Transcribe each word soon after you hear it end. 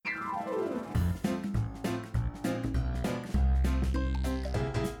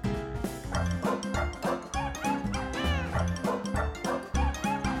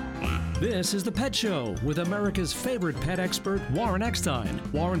This is The Pet Show with America's favorite pet expert, Warren Eckstein.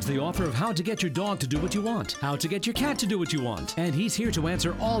 Warren's the author of How to Get Your Dog to Do What You Want, How to Get Your Cat to Do What You Want, and he's here to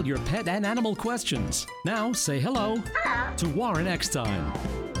answer all your pet and animal questions. Now, say hello to Warren Eckstein.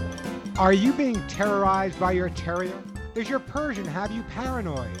 Are you being terrorized by your terrier? Does your Persian have you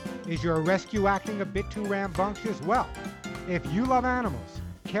paranoid? Is your rescue acting a bit too rambunctious? Well, if you love animals,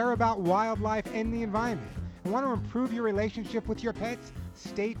 care about wildlife and the environment, and want to improve your relationship with your pets,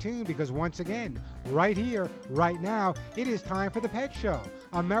 stay tuned because once again, right here, right now, it is time for The Pet Show,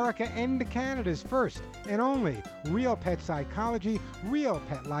 America and Canada's first and only real pet psychology, real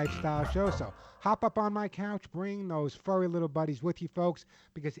pet lifestyle show. So hop up on my couch, bring those furry little buddies with you, folks,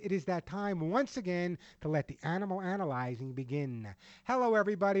 because it is that time once again to let the animal analyzing begin. Hello,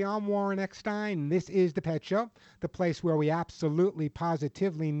 everybody. I'm Warren Eckstein. This is The Pet Show, the place where we absolutely,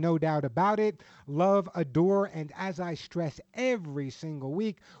 positively, no doubt about it, love, adore, and as I stress every single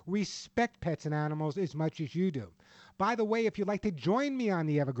week, respect pets and animals as much as you do. By the way, if you'd like to join me on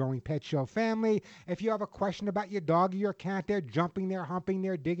the ever-growing Pet Show family, if you have a question about your dog or your cat, they're jumping, they're humping,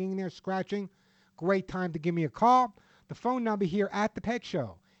 they're digging, they're scratching, great time to give me a call. The phone number here at The Pet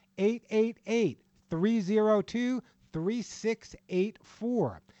Show,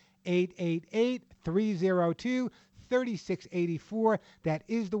 888-302-3684. 888-302-3684. That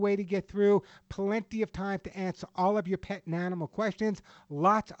is the way to get through. Plenty of time to answer all of your pet and animal questions.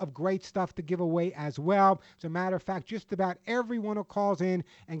 Lots of great stuff to give away as well. As a matter of fact, just about everyone who calls in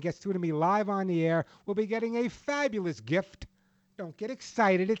and gets through to me live on the air will be getting a fabulous gift. Don't get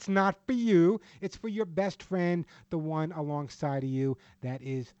excited. It's not for you. It's for your best friend, the one alongside of you that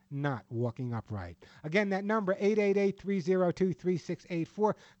is not walking upright. Again, that number,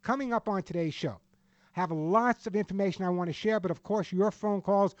 888-302-3684. Coming up on today's show, have lots of information I want to share, but of course your phone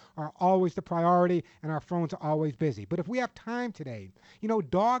calls are always the priority and our phones are always busy. But if we have time today,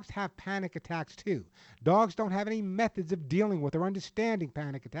 dogs have panic attacks too. Dogs don't have any methods of dealing with or understanding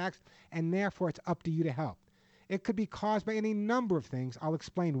panic attacks, and therefore it's up to you to help. It could be caused by any number of things. I'll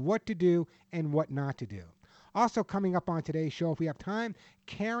explain what to do and what not to do. Also coming up on today's show, if we have time,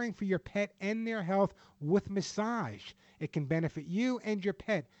 caring for your pet and their health with massage. It can benefit you and your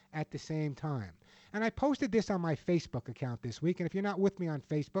pet at the same time. And I posted this on my Facebook account this week. And if you're not with me on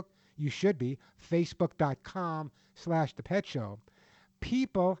Facebook, you should be, facebook.com/thepetshow.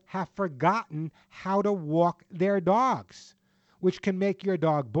 People have forgotten how to walk their dogs, which can make your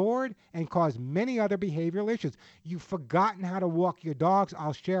dog bored and cause many other behavioral issues. You've forgotten how to walk your dogs.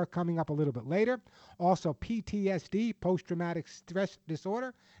 I'll share coming up a little bit later. Also, PTSD, post-traumatic stress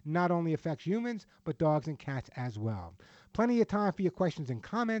disorder, not only affects humans, but dogs and cats as well. Plenty of time for your questions and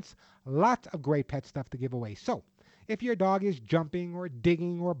comments. Lots of great pet stuff to give away. So, if your dog is jumping or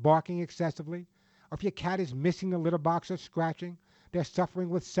digging or barking excessively, or if your cat is missing the litter box or scratching, they're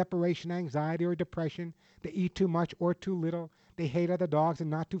suffering with separation anxiety or depression, they eat too much or too little, they hate other dogs and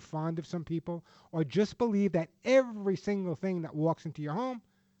not too fond of some people, or just believe that every single thing that walks into your home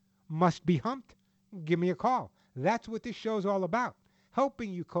must be humped, give me a call. That's what this show's all about.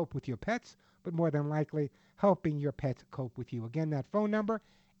 Helping you cope with your pets, but more than likely, helping your pets cope with you. Again, that phone number,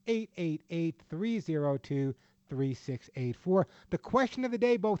 888-302-3684. The question of the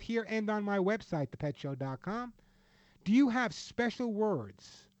day, both here and on my website, thepetshow.com. Do you have special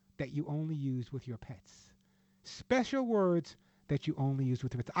words that you only use with your pets? Special words that you only use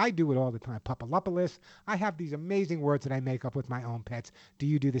with your pets. I do it all the time. Papalopoulos. I have these amazing words that I make up with my own pets. Do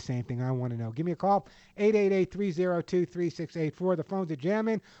you do the same thing? I want to know. Give me a call, 888-302-3684. The phones are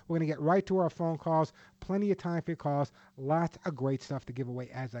jamming. We're going to get right to our phone calls. Plenty of time for your calls. Lots of great stuff to give away,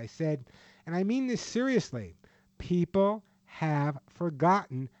 as I said. And I mean this seriously. People have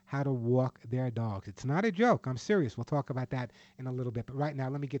forgotten how to walk their dogs. It's not a joke. I'm serious. We'll talk about that in a little bit. But right now,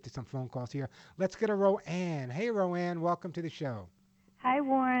 let me get to some phone calls here. Let's get a Roanne. Hey, Roanne. Welcome to the show. Hi,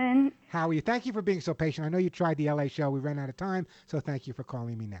 Warren. How are you? Thank you for being so patient. I know you tried the LA show. We ran out of time, so thank you for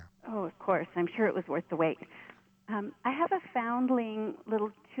calling me now. Oh, of course. I'm sure it was worth the wait. I have a foundling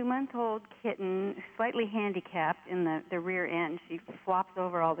little 2-month-old kitten, slightly handicapped in the rear end. She flops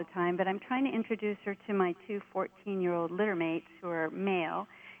over all the time, but I'm trying to introduce her to my 2 14-year-old litter mates who are male,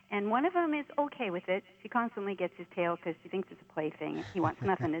 and one of them is okay with it. She constantly gets his tail because she thinks it's a plaything. He wants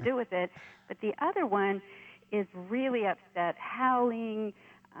nothing to do with it. But the other one is really upset, howling,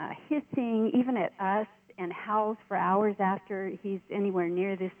 hissing, even at us, and howls for hours after he's anywhere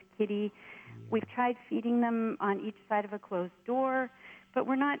near this kitty. We've tried feeding them on each side of a closed door, but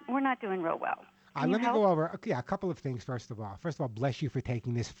we're not doing real well. Let me go over a couple of things, first of all. First of all, bless you for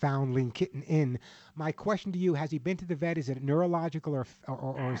taking this foundling kitten in. My question to you, has he been to the vet? Is it neurological or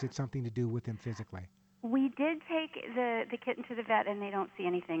is it something to do with him physically? We did take the kitten to the vet, and they don't see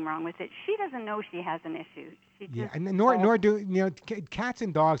anything wrong with it. She doesn't know she has an issue. She Yeah, just and nor do cats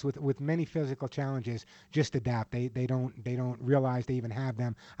and dogs with many physical challenges just adapt. They don't realize they even have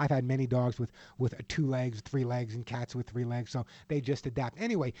them. I've had many dogs with 2 legs, 3 legs, and cats with 3 legs, so they just adapt.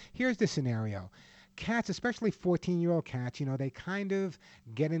 Anyway, here's the scenario. Cats, especially 14-year-old cats, they kind of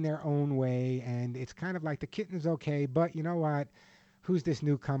get in their own way, and it's kind of like the kitten's okay, but you know what? Who's this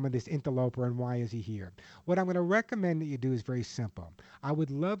newcomer, this interloper, and why is he here? What I'm going to recommend that you do is very simple. I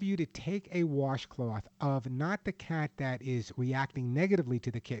would love you to take a washcloth of not the cat that is reacting negatively to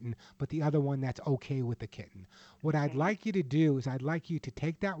the kitten, but the other one that's okay with the kitten. What I'd like you to do is I'd like you to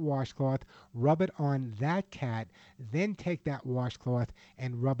take that washcloth, rub it on that cat, then take that washcloth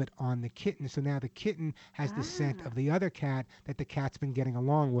and rub it on the kitten. So now the kitten has the scent of the other cat that the cat's been getting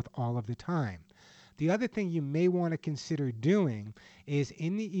along with all of the time. The other thing you may want to consider doing is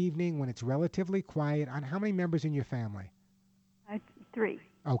in the evening when it's relatively quiet. On how many members in your family? 3.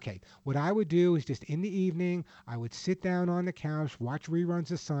 Okay. What I would do is just in the evening, I would sit down on the couch, watch reruns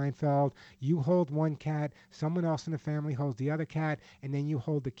of Seinfeld. You hold one cat, someone else in the family holds the other cat, and then you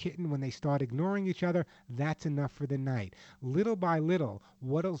hold the kitten. When they start ignoring each other, that's enough for the night. Little by little,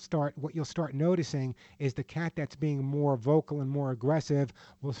 what you'll start noticing is the cat that's being more vocal and more aggressive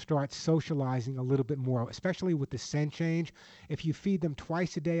will start socializing a little bit more, especially with the scent change. If you feed them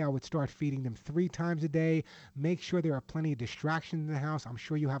twice a day, I would start feeding them 3 times a day. Make sure there are plenty of distractions in the house. I'm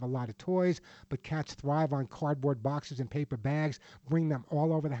sure you have a lot of toys, but cats thrive on cardboard boxes and paper bags. Bring them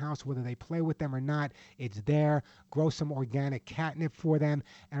all over the house, whether they play with them or not. It's there. Grow some organic catnip for them.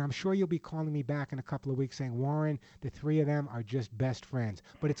 And I'm sure you'll be calling me back in a couple of weeks saying, Warren, the 3 of them are just best friends.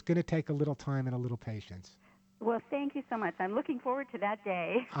 But it's going to take a little time and a little patience. Well, thank you so much. I'm looking forward to that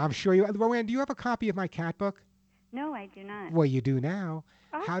day. I'm sure you. Rowan, do you have a copy of my cat book? No, I do not. Well, you do now.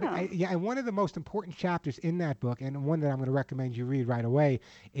 Awesome. And one of the most important chapters in that book, and one that I'm going to recommend you read right away,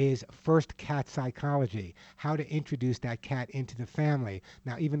 is First Cat Psychology, how to introduce that cat into the family.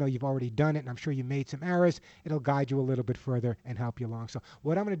 Now, even though you've already done it, and I'm sure you made some errors, it'll guide you a little bit further and help you along. So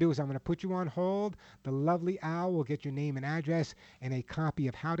what I'm going to do is I'm going to put you on hold. The lovely Al will get your name and address, and a copy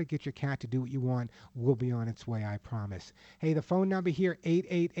of How to Get Your Cat to Do What You Want will be on its way, I promise. Hey, the phone number here,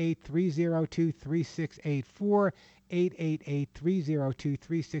 888-302-3684.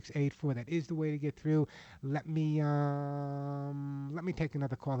 888-302-3684. That is the way to get through. Let me take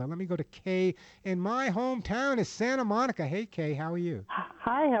another call. Let me go to Kay in my hometown is Santa Monica. Hey, Kay, how are you?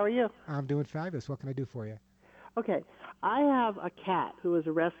 Hi, how are you? I'm doing fabulous. What can I do for you? Okay, I have a cat who is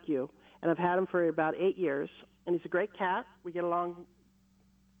a rescue, and I've had him for about 8 years, and he's a great cat. We get along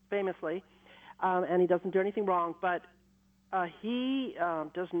famously, and he doesn't do anything wrong, but he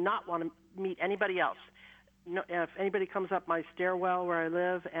does not want to meet anybody else. No, if anybody comes up my stairwell where I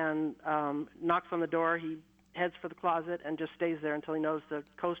live and knocks on the door, he heads for the closet and just stays there until he knows the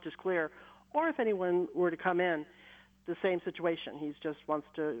coast is clear. Or if anyone were to come in, the same situation. He just wants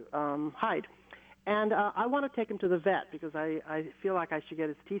to hide. And I want to take him to the vet because I feel like I should get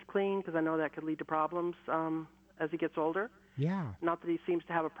his teeth cleaned because I know that could lead to problems as he gets older. Yeah. Not that he seems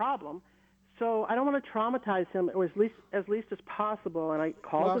to have a problem. So I don't want to traumatize him or as least as possible. And I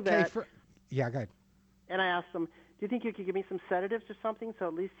called the vet. Yeah, go ahead. And I asked them, do you think you could give me some sedatives or something so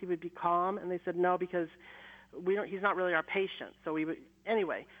at least he would be calm? And they said, no, because he's not really our patient. So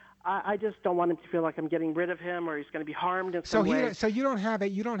anyway, I just don't want him to feel like I'm getting rid of him or he's going to be harmed in some way. So you don't have a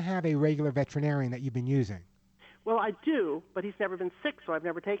regular veterinarian that you've been using? Well, I do, but he's never been sick, so I've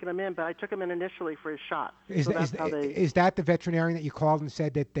never taken him in. But I took him in initially for his shot. Is that the veterinarian that you called and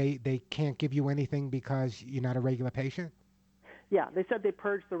said that they can't give you anything because you're not a regular patient? Yeah, they said they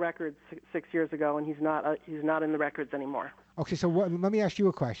purged the records 6 years ago, and he's not in the records anymore. Okay, so let me ask you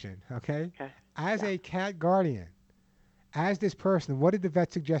a question, okay? Okay. As a cat guardian, as this person, what did the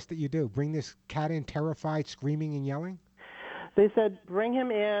vet suggest that you do? Bring this cat in terrified, screaming and yelling? They said bring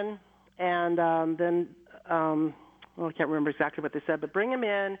him in, and then, I can't remember exactly what they said, but bring him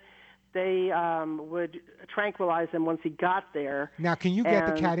in. They would tranquilize him once he got there. Now, can you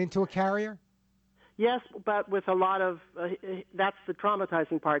get the cat into a carrier? Yes, but with a lot of, that's the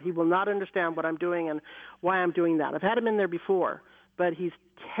traumatizing part. He will not understand what I'm doing and why I'm doing that. I've had him in there before, but he's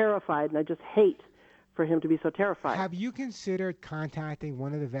terrified, and I just hate for him to be so terrified. Have you considered contacting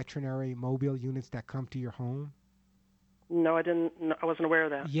one of the veterinary mobile units that come to your home? No, I didn't. No, I wasn't aware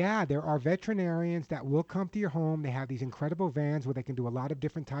of that. Yeah, there are veterinarians that will come to your home. They have these incredible vans where they can do a lot of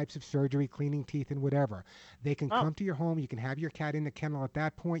different types of surgery, cleaning teeth and whatever. They can come to your home. You can have your cat in the kennel at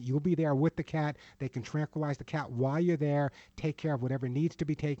that point. You'll be there with the cat. They can tranquilize the cat while you're there, take care of whatever needs to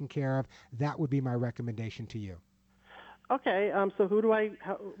be taken care of. That would be my recommendation to you. Okay, so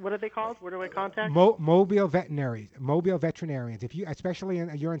what are they called? Where do I contact? Mobile veterinarians. If you, especially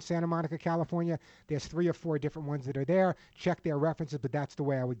you're in Santa Monica, California, there's 3 or 4 different ones that are there. Check their references, but that's the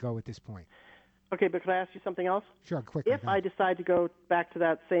way I would go at this point. Okay, but could I ask you something else? Sure, quickly. If I decide to go back to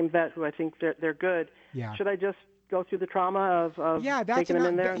that same vet who I think they're good, should I just go through the trauma of taking them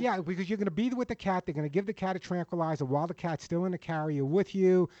in there? Yeah, because you're going to be with the cat. They're going to give the cat a tranquilizer while the cat's still in the carrier with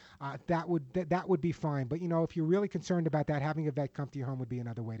you. That would be fine. But, if you're really concerned about that, having a vet come to your home would be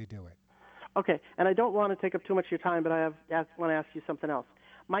another way to do it. Okay, and I don't want to take up too much of your time, but I want to ask you something else.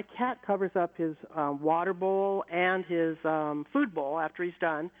 My cat covers up his water bowl and his food bowl after he's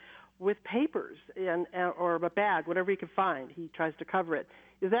done with papers or a bag, whatever he can find. He tries to cover it.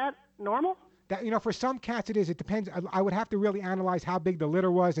 Is that normal? That, for some cats it is. It depends. I would have to really analyze how big the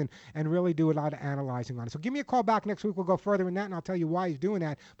litter was and really do a lot of analyzing on it. So give me a call back next week. We'll go further in that, and I'll tell you why he's doing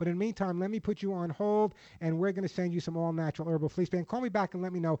that. But in the meantime, let me put you on hold, and we're going to send you some all-natural herbal flea spray. Call me back and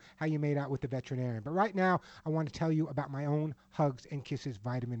let me know how you made out with the veterinarian. But right now, I want to tell you about my own Hugs and Kisses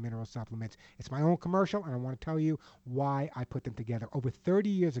vitamin mineral supplements. It's my own commercial, and I want to tell you why I put them together. Over 30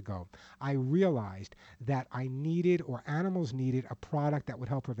 years ago, I realized that animals needed a product that would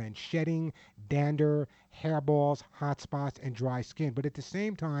help prevent shedding, dander, hairballs, hot spots, and dry skin, but at the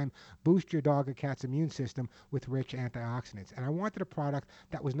same time boost your dog or cat's immune system with rich antioxidants. And I wanted a product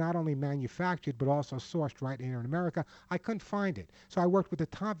that was not only manufactured but also sourced right here in America. I couldn't find it. So I worked with the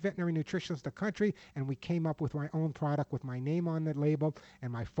top veterinary nutritionists in the country, and we came up with my own product with my name on the label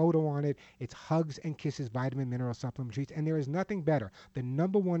and my photo on it. It's Hugs and Kisses vitamin mineral supplement treats, and there is nothing better. The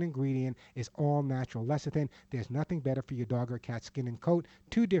number one ingredient is all natural lecithin. There's nothing better for your dog or cat's skin and coat.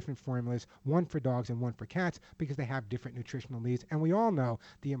 2 different formulas, one for dogs and one for cats, because they have different nutritional needs, and we all know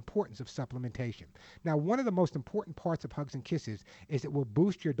the importance of supplementation. Now, one of the most important parts of Hugs and Kisses is it will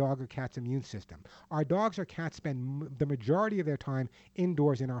boost your dog or cat's immune system. Our dogs or cats spend the majority of their time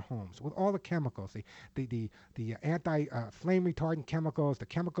indoors in our homes with all the chemicals, the anti-flame retardant chemicals, the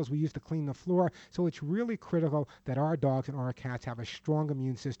chemicals we use to clean the floor. So it's really critical that our dogs and our cats have a strong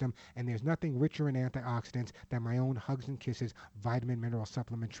immune system, and there's nothing richer in antioxidants than my own Hugs and Kisses vitamin mineral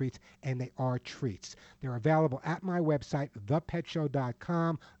supplement treats, and they are treats. They're available at my website,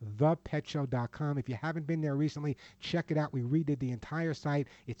 thepetshow.com, thepetshow.com. If you haven't been there recently, check it out. We redid the entire site.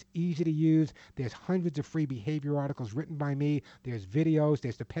 It's easy to use. There's hundreds of free behavior articles written by me. There's videos.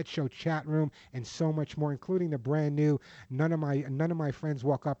 There's the Pet Show chat room, and so much more, including the brand new None of My Friends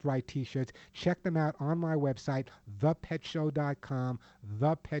Walk Upright t-shirts. Check them out on my website, thepetshow.com,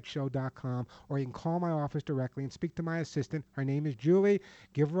 thepetshow.com, or you can call my office directly and speak to my assistant. Her name is Julie.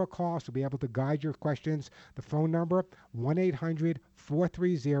 Give her a call. She'll be able to guide your questions. The phone number,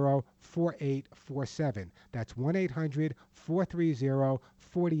 1-800-430-4847. That's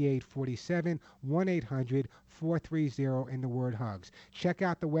 1-800-430-4847, 1-800-430 in the word hugs. Check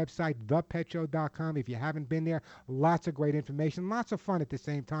out the website, thepetshow.com. If you haven't been there, lots of great information, lots of fun at the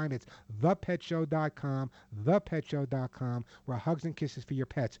same time. It's thepetshow.com, thepetshow.com, where Hugs and Kisses for your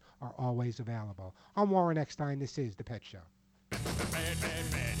pets are always available. I'm Warren Eckstein. This is The Pet Show.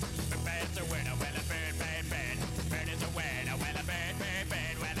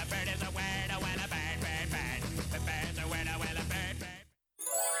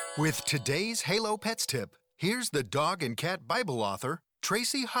 With today's Halo Pets tip, here's the dog and cat Bible author,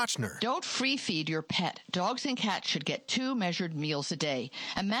 Tracy Hotchner. Don't free feed your pet. Dogs and cats should get 2 measured meals a day.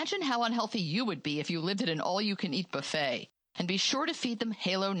 Imagine how unhealthy you would be if you lived at an all-you-can-eat buffet. And be sure to feed them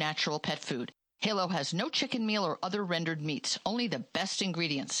Halo Natural Pet Food. Halo has no chicken meal or other rendered meats, only the best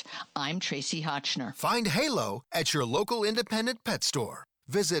ingredients. I'm Tracy Hotchner. Find Halo at your local independent pet store.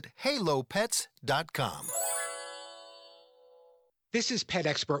 Visit halopets.com. This is pet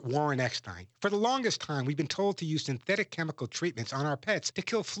expert Warren Eckstein. For the longest time, we've been told to use synthetic chemical treatments on our pets to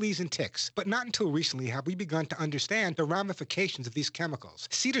kill fleas and ticks. But not until recently have we begun to understand the ramifications of these chemicals.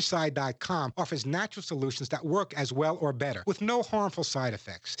 Cedarside.com offers natural solutions that work as well or better, with no harmful side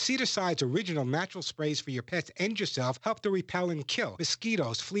effects. Cedarside's original natural sprays for your pets and yourself help to repel and kill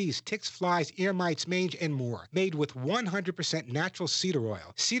mosquitoes, fleas, ticks, flies, ear mites, mange, and more. Made with 100% natural cedar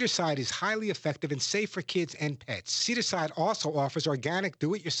oil, Cedarside is highly effective and safe for kids and pets. Cedarside also offers organic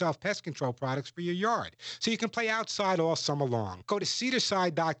do-it-yourself pest control products for your yard, so you can play outside all summer long. Go to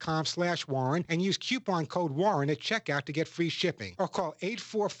cedarside.com/Warren and use coupon code Warren at checkout to get free shipping, or call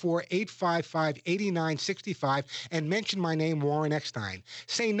 844-855-8965 and mention my name, Warren Eckstein.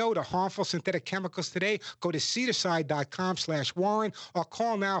 Say no to harmful synthetic chemicals today. Go to cedarside.com/Warren or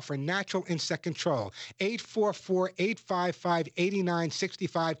call now for natural insect control.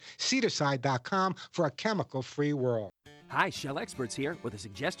 844-855-8965, cedarside.com for a chemical-free world. Hi, Shell Experts here with a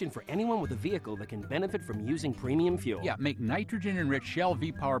suggestion for anyone with a vehicle that can benefit from using premium fuel. Yeah, make nitrogen-enriched Shell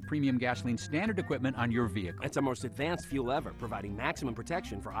V-Power Premium Gasoline standard equipment on your vehicle. It's our most advanced fuel ever, providing maximum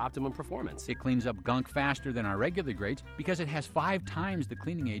protection for optimum performance. It cleans up gunk faster than our regular grades because it has 5 times the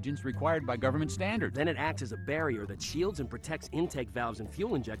cleaning agents required by government standards. Then it acts as a barrier that shields and protects intake valves and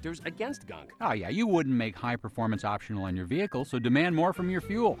fuel injectors against gunk. Oh yeah, you wouldn't make high performance optional on your vehicle, so demand more from your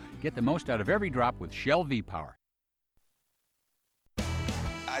fuel. Get the most out of every drop with Shell V-Power.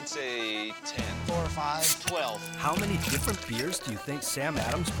 I'd say 10. 4 or 5. 12. How many different beers do you think Sam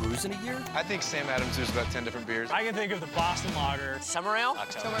Adams brews in a year? I think Sam Adams brews about 10 different beers. I can think of the Boston Lager, Summer Ale,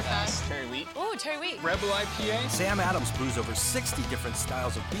 Oktoberfest, Cherry Wheat. Ooh, Cherry Wheat. Rebel IPA. Sam Adams brews over 60 different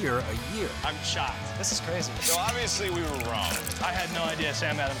styles of beer a year. I'm shocked. This is crazy. So obviously we were wrong. I had no idea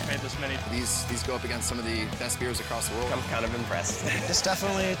Sam Adams made this many. These go up against some of the best beers across the world. I'm kind of impressed. This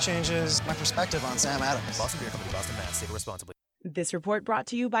definitely changes my perspective on Sam Adams. Boston Beer Company, Boston, Mass. Save responsibly. This report brought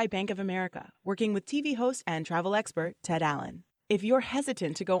to you by Bank of America, working with TV host and travel expert Ted Allen. If you're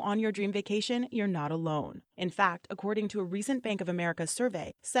hesitant to go on your dream vacation, you're not alone. In fact, according to a recent Bank of America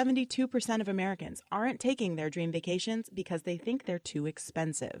survey, 72% of Americans aren't taking their dream vacations because they think they're too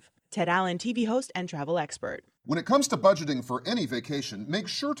expensive. Ted Allen, TV host and travel expert. When it comes to budgeting for any vacation, make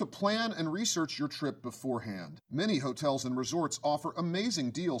sure to plan and research your trip beforehand. Many hotels and resorts offer amazing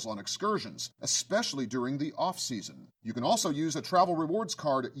deals on excursions, especially during the off-season. You can also use a travel rewards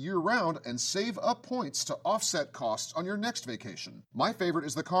card year-round and save up points to offset costs on your next vacation. My favorite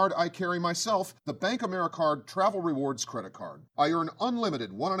is the card I carry myself, the Bank Americard Travel Rewards Credit Card. I earn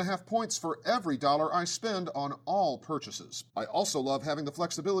unlimited 1.5 points for every dollar I spend on all purchases. I also love having the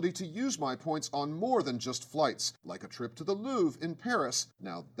flexibility to use my points on more than just flights, like a trip to the Louvre in Paris.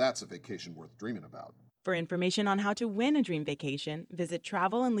 Now that's a vacation worth dreaming about. For information on how to win a dream vacation, visit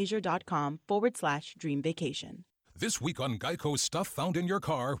travelandleisure.com/dream vacation. This week on Geico's Stuff Found in Your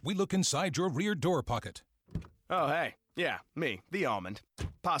Car, we look inside your rear door pocket. Oh, hey. Yeah, me, the almond.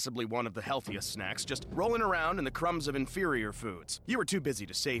 Possibly one of the healthiest snacks, just rolling around in the crumbs of inferior foods. You were too busy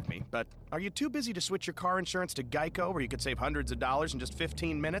to save me, but are you too busy to switch your car insurance to Geico where you could save hundreds of dollars in just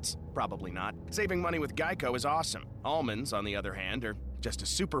 15 minutes? Probably not. Saving money with Geico is awesome. Almonds, on the other hand, are just a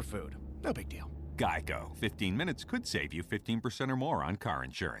superfood. No big deal. Geico. 15 minutes could save you 15% or more on car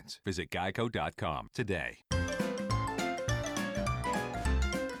insurance. Visit geico.com today.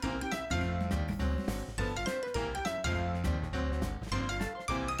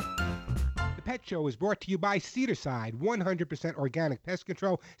 The Pet Show is brought to you by Cedarside, 100% organic pest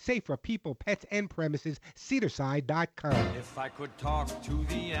control, safe for people, pets, and premises. Cedarside.com. If I could talk to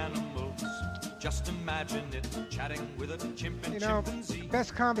the animals, just imagine it, chatting with a chimp and chimpanzee.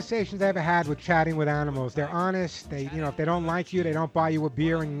 Best conversations I ever had with chatting with animals. They're honest. They, if they don't like you, they don't buy you a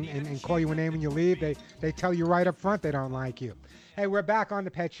beer and call you a name when you leave. They tell you right up front they don't like you. Hey, we're back on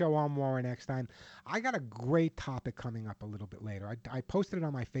the Pet Show. I'm Warren Eckstein. I got a great topic coming up a little bit later. I posted it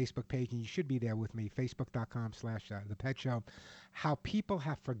on my Facebook page, and you should be there with me, facebook.com/The Pet Show, how people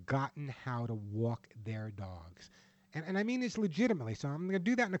have forgotten how to walk their dogs. And I mean this legitimately, so I'm going to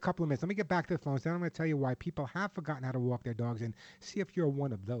do that in a couple of minutes. Let me get back to the phones, then I'm going to tell you why people have forgotten how to walk their dogs and see if you're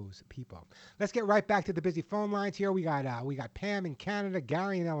one of those people. Let's get right back to the busy phone lines here. We got Pam in Canada,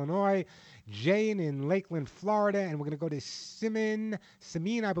 Gary in Illinois, Jane in Lakeland, Florida, and we're going to go to Simeon,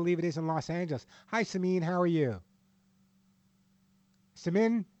 I believe it is, in Los Angeles. Hi, Simeon, how are you?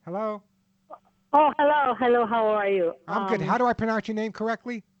 Simeon, hello? Oh, hello, how are you? I'm good. How do I pronounce your name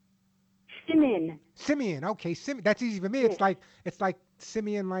correctly? Simeon. Okay, Simeon. That's easy for me. It's like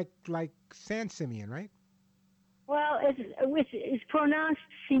Simeon, like San Simeon, right? Well, it's pronounced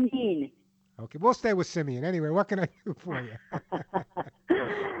Simeon. Okay, we'll stay with Simeon. Anyway, what can I do for you?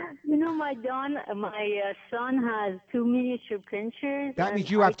 My son has 2 miniature pinschers. That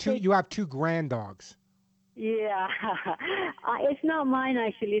means you have two grand dogs. Yeah, it's not mine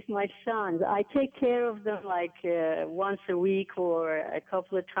actually. It's my son's. I take care of them like once a week or a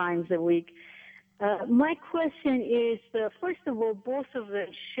couple of times a week. My question is, first of all, both of them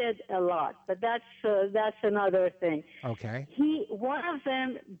shed a lot, but that's another thing. Okay. One of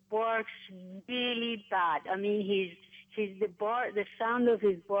them barks really bad. I mean, the sound of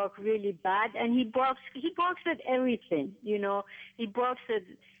his bark really bad, and he barks at everything. He barks at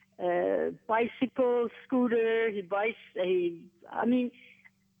bicycle, scooter. He bites.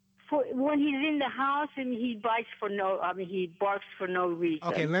 When he's in the house, and he barks for no reason.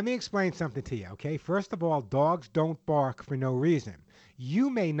 Okay, let me explain something to you. Okay, first of all, dogs don't bark for no reason. You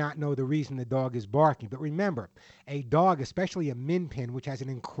may not know the reason the dog is barking, but remember, a dog, especially a min pin, which has an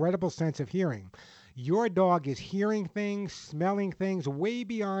incredible sense of hearing, Your dog is hearing things, smelling things way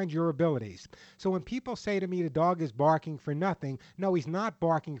beyond your abilities. So when people say to me the dog is barking for nothing, no, he's not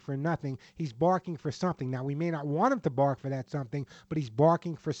barking for nothing. He's barking for something. Now, we may not want him to bark for that something, but he's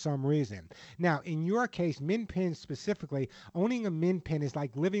barking for some reason. Now, in your case, min pins specifically, owning a min pin is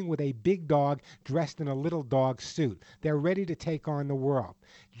like living with a big dog dressed in a little dog suit. They're ready to take on the world.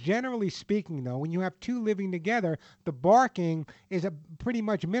 Generally speaking, though, when you have two living together, the barking is pretty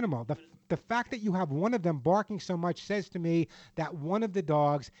much minimal. The fact that you have one of them barking so much says to me that one of the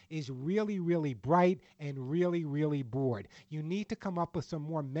dogs is really, really bright and really, really bored. You need to come up with some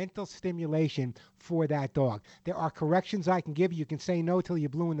more mental stimulation for that dog. There are corrections I can give you. You can say no till you're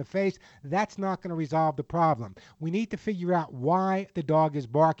blue in the face. That's not going to resolve the problem. We need to figure out why the dog is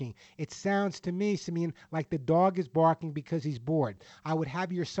barking. It sounds to me, Simeon, like the dog is barking because he's bored. I would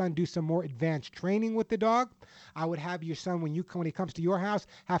have your son do some more advanced training with the dog. I would have your son, when he comes to your house,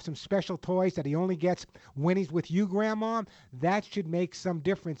 have some special toys that he only gets when he's with you, Grandma. That should make some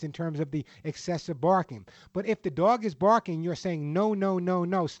difference in terms of the excessive barking. But if the dog is barking, you're saying, no, no, no,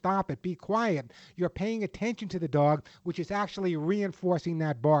 no, stop it, be quiet. You're paying attention to the dog, which is actually reinforcing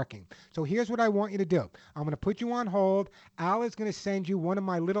that barking. So here's what I want you to do. I'm going to put you on hold. Al is going to send you one of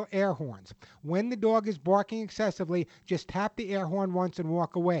my little air horns. When the dog is barking excessively, just tap the air horn once and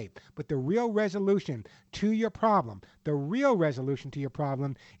walk away. But the real resolution to your problem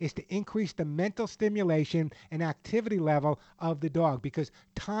is to increase the mental stimulation and activity level of the dog, because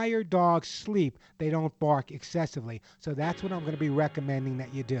tired dogs sleep. They don't bark excessively. So that's what I'm going to be recommending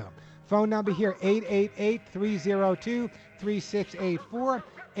that you do. Phone number here, 888-302-3684,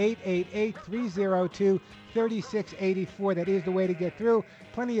 888-302-3684. That is the way to get through.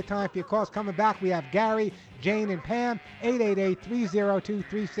 Plenty of time for your calls. Coming back, we have Gary, Jane, and Pam.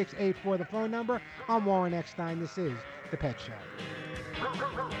 888-302-3684, the phone number. I'm Warren Eckstein. This is The Pet Show.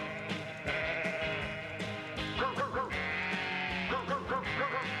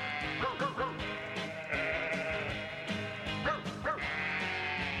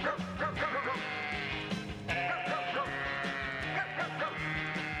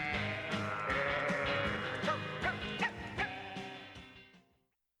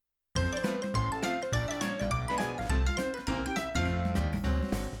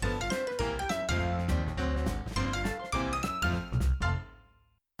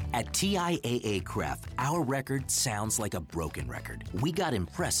 At TIAA Craft, our record sounds like a broken record. We got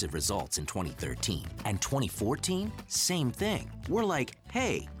impressive results in 2013. And 2014, same thing. We're like,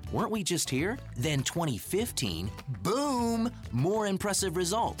 hey, weren't we just here? Then 2015, boom, more impressive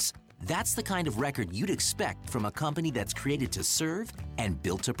results. That's the kind of record you'd expect from a company that's created to serve and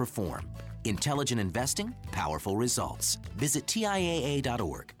built to perform. Intelligent investing, powerful results. Visit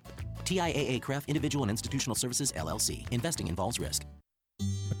TIAA.org. TIAA Craft Individual and Institutional Services, LLC. Investing involves risk.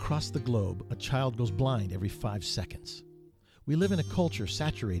 Across the globe, a child goes blind every 5 seconds. We live in a culture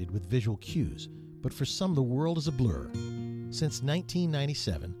saturated with visual cues, but for some, the world is a blur. Since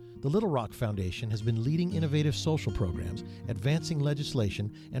 1997, the Little Rock Foundation has been leading innovative social programs, advancing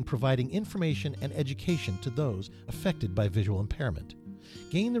legislation, and providing information and education to those affected by visual impairment.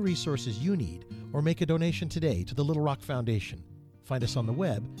 Gain the resources you need or make a donation today to the Little Rock Foundation. Find us on the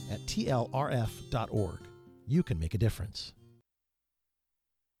web at tlrf.org. You can make a difference.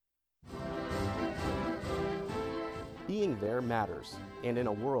 Being there matters, and in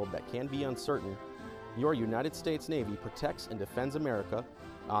a world that can be uncertain, your United States Navy protects and defends America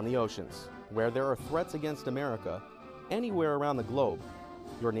on the oceans. Where there are threats against America, anywhere around the globe,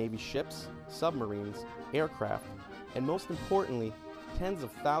 your Navy ships, submarines, aircraft, and most importantly, tens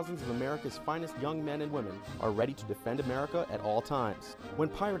of thousands of America's finest young men and women are ready to defend America at all times. When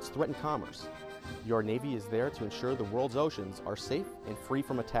pirates threaten commerce, your Navy is there to ensure the world's oceans are safe and free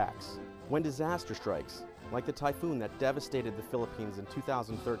from attacks. When disaster strikes, like the typhoon that devastated the Philippines in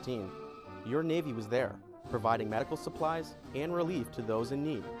 2013, your Navy was there, providing medical supplies and relief to those in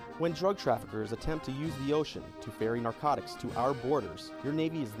need. When drug traffickers attempt to use the ocean to ferry narcotics to our borders, your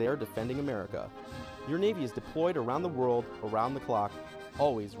Navy is there defending America. Your Navy is deployed around the world, around the clock,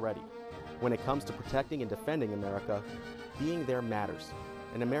 always ready. When it comes to protecting and defending America, being there matters,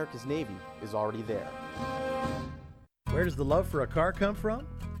 and America's Navy is already there. Where does the love for a car come from?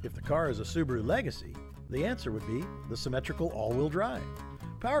 If the car is a Subaru Legacy, the answer would be the symmetrical all-wheel drive.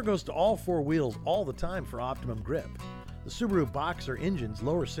 Power goes to all four wheels all the time for optimum grip. The Subaru Boxer engine's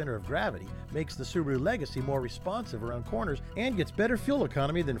lower center of gravity makes the Subaru Legacy more responsive around corners and gets better fuel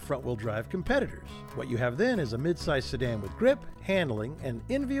economy than front-wheel drive competitors. What you have then is a mid-size sedan with grip, handling, and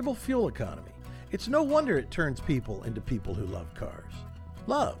enviable fuel economy. It's no wonder it turns people into people who love cars.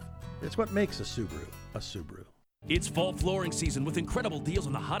 Love, it's what makes a Subaru a Subaru. It's fall flooring season with incredible deals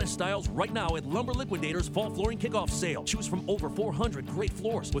on the hottest styles right now at Lumber Liquidators Fall Flooring Kickoff Sale. Choose from over 400 great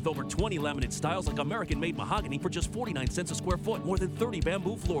floors with over 20 laminate styles like American-made mahogany for just 49 cents a square foot. More than 30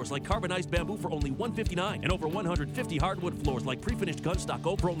 bamboo floors like carbonized bamboo for only $159, and over 150 hardwood floors like pre-finished gunstock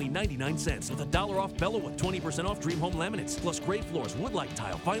oak for only 99 cents. With $1 off Bellawood, 20% off Dream Home laminates, plus great floors, wood-like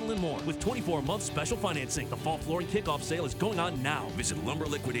tile, vinyl, and more with 24-month special financing. The Fall Flooring Kickoff Sale is going on now. Visit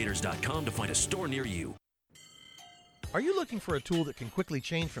lumberliquidators.com to find a store near you. Are you looking for a tool that can quickly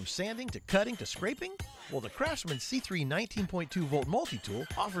change from sanding to cutting to scraping? Well, the Craftsman C3 19.2 volt multi-tool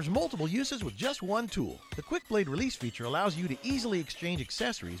offers multiple uses with just one tool. The quick blade release feature allows you to easily exchange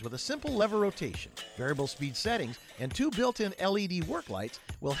accessories with a simple lever rotation. Variable speed settings and 2 built-in LED work lights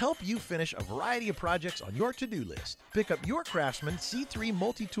will help you finish a variety of projects on your to-do list. Pick up your Craftsman C3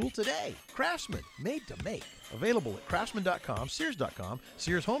 multi-tool today. Craftsman, made to make. Available at craftsman.com, sears.com,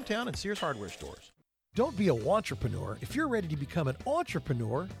 Sears Hometown, and Sears Hardware stores. Don't be a wantrepreneur. If you're ready to become an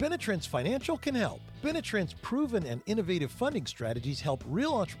entrepreneur, Benetrends Financial can help. Benetrends' proven and innovative funding strategies help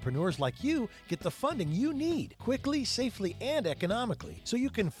real entrepreneurs like you get the funding you need quickly, safely, and economically so you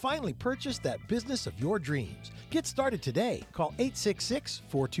can finally purchase that business of your dreams. Get started today. Call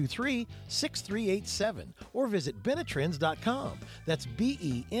 866-423-6387 or visit Benetrends.com. That's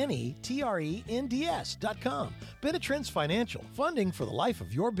Benetrends.com. Benetrends Financial, funding for the life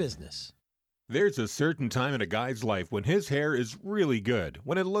of your business. There's a certain time in a guy's life when his hair is really good,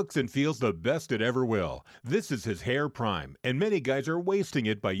 when it looks and feels the best it ever will. This is his hair prime, and many guys are wasting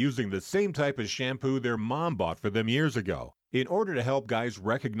it by using the same type of shampoo their mom bought for them years ago. In order to help guys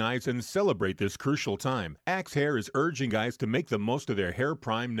recognize and celebrate this crucial time, Axe Hair is urging guys to make the most of their hair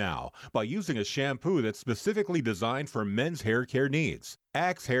prime now by using a shampoo that's specifically designed for men's hair care needs.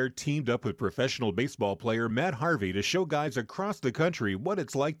 Axe Hair teamed up with professional baseball player Matt Harvey to show guys across the country what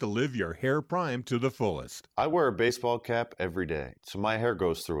it's like to live your hair prime to the fullest. I wear a baseball cap every day, so my hair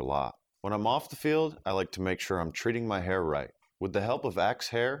goes through a lot. When I'm off the field, I like to make sure I'm treating my hair right. With the help of Axe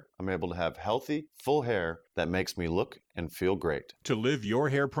Hair, I'm able to have healthy, full hair that makes me look and feel great. To live your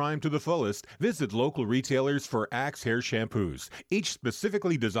hair prime to the fullest, visit local retailers for Axe Hair shampoos, each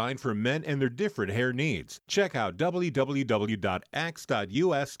specifically designed for men and their different hair needs. Check out www.axe.us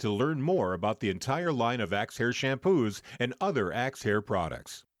to learn more about the entire line of Axe Hair shampoos and other Axe Hair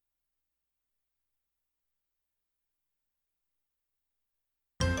products.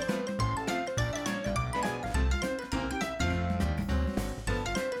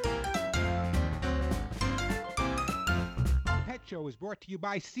 Show is brought to you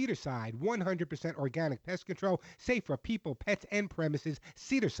by Cedarside, 100% organic pest control, safe for people, pets, and premises.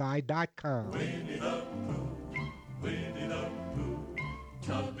 Cedarside.com. Winnie the Pooh, Winnie the Pooh,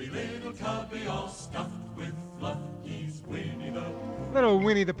 tubby little tubby, all stuffed with fluff. He's Winnie the Pooh. Little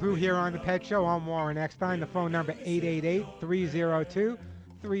Winnie the Pooh here on the Pet Show. I'm Warren Eckstein. The phone number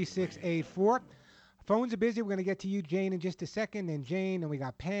 888-302-3684. Phones are busy. We're going to get to you, Jane, in just a second. Then Jane, then we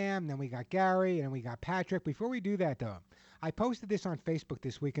got Pam, then we got Gary, and then we got Patrick. Before we do that, though, I posted this on Facebook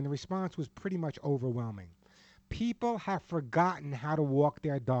this week, and the response was pretty much overwhelming. People have forgotten how to walk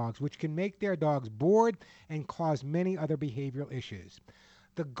their dogs, which can make their dogs bored and cause many other behavioral issues.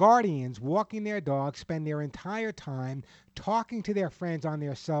 The guardians walking their dogs spend their entire time talking to their friends on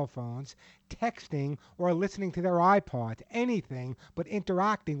their cell phones, texting, or listening to their iPods, anything but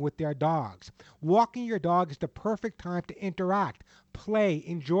interacting with their dogs. Walking your dog is the perfect time to interact, play,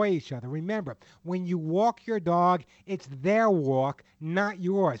 enjoy each other. Remember, when you walk your dog, it's their walk, not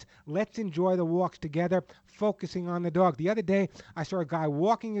yours. Let's enjoy the walks together, focusing on the dog. The other day, I saw a guy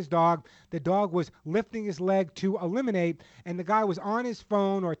walking his dog. The dog was lifting his leg to eliminate, and the guy was on his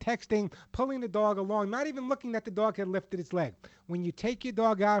phone or texting, pulling the dog along, not even looking that the dog had lifted its leg. When you take your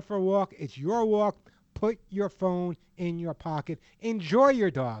dog out for a walk, it's your walk. Put your phone in your pocket. Enjoy your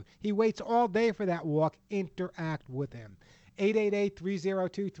dog. He waits all day for that walk. Interact with him.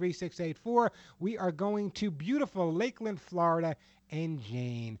 888-302-3684. We are going to beautiful Lakeland, Florida, and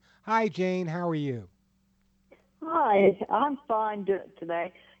Jane. Hi, Jane. How are you? Hi. I'm fine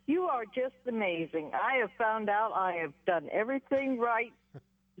today. You are just amazing. I have found out I have done everything right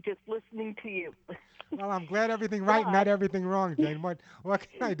just listening to you. Well, I'm glad everything right, not everything wrong, Jane. What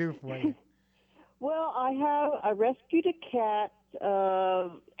can I do for you? Well, I rescued a cat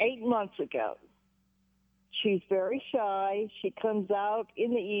 8 months ago. She's very shy. She comes out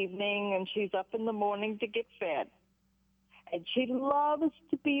in the evening, and she's up in the morning to get fed. And she loves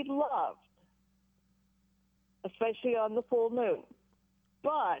to be loved, especially on the full moon.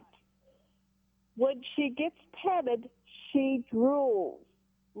 But when she gets petted, she drools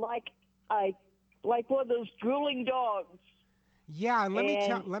like one of those drooling dogs. Yeah, and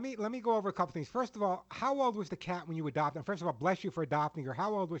let me go over a couple things. First of all, how old was the cat when you adopted her? First of all, bless you for adopting her.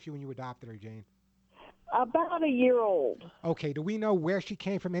 How old was she when you adopted her, Jane? About a year old. Okay, do we know where she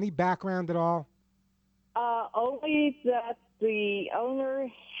came from? Any background at all? Only that the owner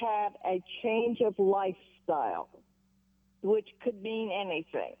had a change of lifestyle, which could mean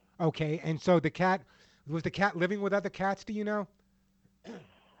anything. Okay, and so the cat living with other cats? Do you know?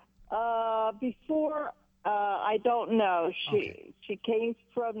 Before, I don't know. She came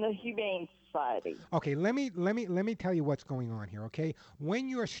from the Humane Society. Okay, let me tell you what's going on here. Okay, when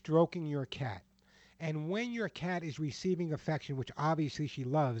you're stroking your cat, and when your cat is receiving affection, which obviously she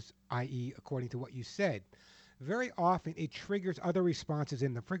loves, i.e., according to what you said, very often it triggers other responses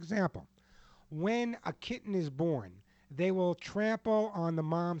in them. For example, when a kitten is born, they will trample on the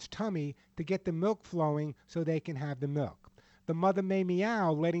mom's tummy to get the milk flowing so they can have the milk. The mother may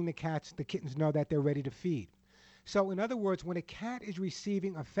meow, letting the kittens know that they're ready to feed. So, in other words, when a cat is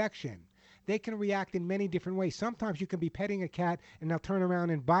receiving affection, they can react in many different ways. Sometimes you can be petting a cat and they'll turn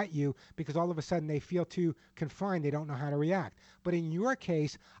around and bite you because all of a sudden they feel too confined. They don't know how to react. But in your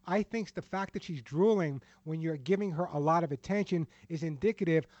case, I think the fact that she's drooling when you're giving her a lot of attention is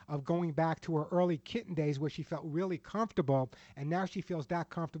indicative of going back to her early kitten days where she felt really comfortable, and now she feels that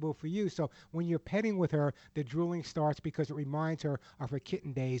comfortable for you. So when you're petting with her, the drooling starts because it reminds her of her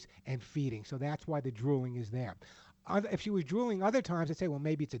kitten days and feeding. So that's why the drooling is there. If she was drooling other times, I'd say, well,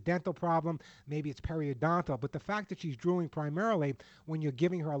 maybe it's a dental problem, maybe it's periodontal. But the fact that she's drooling primarily when you're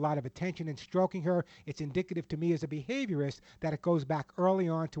giving her a lot of attention and stroking her, it's indicative to me as a behaviorist that it goes back early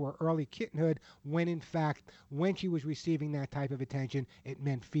on to her early kittenhood when, in fact, when she was receiving that type of attention, it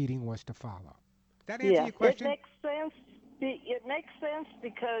meant feeding was to follow. Does that answer your question? It makes sense. It makes sense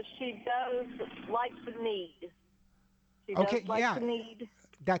because she does like the need. She does like the need.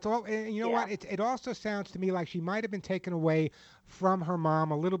 That's all. And you know what? It also sounds to me like she might have been taken away from her mom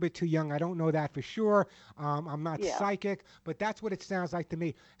a little bit too young. I don't know that for sure. I'm not psychic, but that's what it sounds like to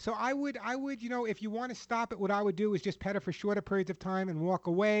me. So I would, if you want to stop it, what I would do is just pet her for shorter periods of time and walk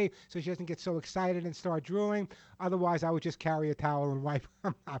away so she doesn't get so excited and start drooling. Otherwise, I would just carry a towel and wipe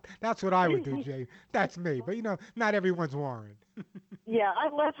her mouth. That's what I would do, Jay. That's me. But, not everyone's Warren. Yeah, I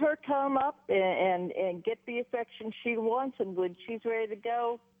let her come up and get the affection she wants, and when she's ready to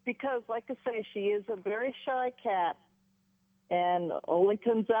go, because, like I say, she is a very shy cat and only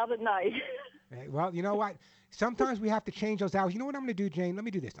comes out at night. Well, you know what? Sometimes we have to change those hours. You know what I'm going to do, Jane? Let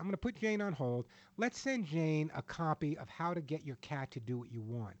me do this. I'm going to put Jane on hold. Let's send Jane a copy of How to Get Your Cat to Do What You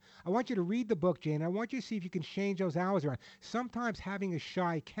Want. I want you to read the book, Jane. I want you to see if you can change those hours around. Sometimes having a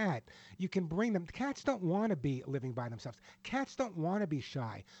shy cat, you can bring them. Cats don't want to be living by themselves. Cats don't want to be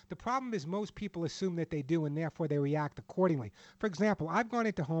shy. The problem is most people assume that they do, and therefore they react accordingly. For example, I've gone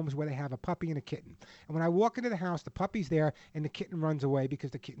into homes where they have a puppy and a kitten. And when I walk into the house, the puppy's there, and the kitten runs away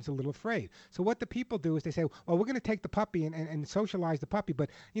because the kitten's a little afraid. So what the people do is they say, well, we're going to take the puppy and socialize the puppy, but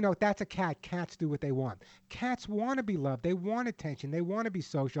that's a cat. Cats do what they want. Cats want to be loved. They want attention. They want to be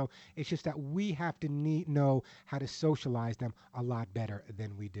social. It's just that we have to know how to socialize them a lot better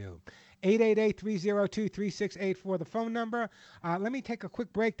than we do. 888-302-3684, the phone number. Let me take a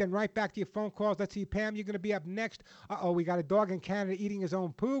quick break, then right back to your phone calls. Let's see, Pam, you're going to be up next. We got a dog in Canada eating his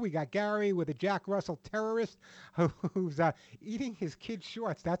own poo. We got Gary with a Jack Russell terrorist who's eating his kid's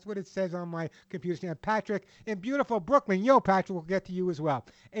shorts. That's what it says on my computer screen. Patrick in beautiful Brooklyn. Yo, Patrick, we'll get to you as well.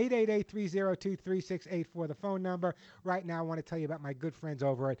 888-302-3684, the phone number. Right now, I want to tell you about my good friends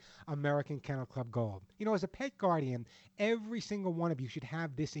over at American Kennel Club Gold. As a pet guardian, every single one of you should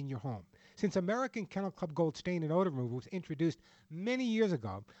have this in your home. Since American Kennel Club Gold Stain and Odor Removal was introduced many years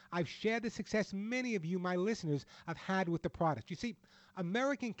ago, I've shared the success many of you, my listeners, have had with the product. You see,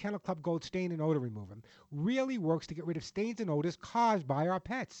 American Kennel Club Gold Stain and Odor Remover really works to get rid of stains and odors caused by our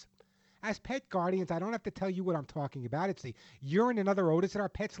pets. As pet guardians, I don't have to tell you what I'm talking about. It's the urine and other odors that our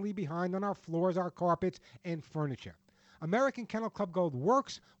pets leave behind on our floors, our carpets, and furniture. American Kennel Club Gold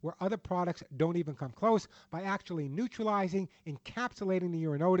works where other products don't even come close by actually neutralizing, encapsulating the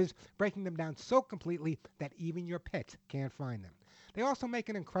urine odors, breaking them down so completely that even your pets can't find them. They also make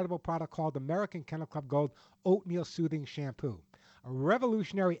an incredible product called American Kennel Club Gold Oatmeal Soothing Shampoo, a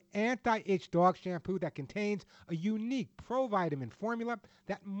revolutionary anti-itch dog shampoo that contains a unique provitamin formula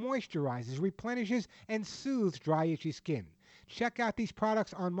that moisturizes, replenishes, and soothes dry, itchy skin. Check out these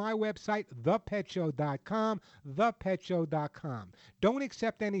products on my website, thepetshow.com, thepetshow.com. Don't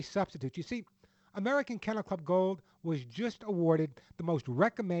accept any substitutes. You see, American Kennel Club Gold was just awarded the most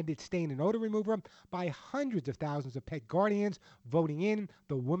recommended stain and odor remover by hundreds of thousands of pet guardians voting in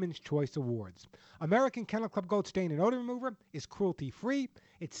the Women's Choice Awards. American Kennel Club Gold Stain and Odor Remover is cruelty-free.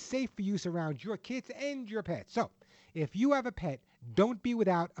 It's safe for use around your kids and your pets. So, If you have a pet, don't be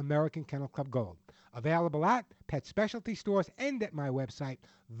without American Kennel Club Gold. Available at pet specialty stores and at my website,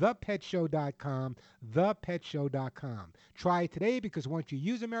 thepetshow.com, thepetshow.com. Try it today because once you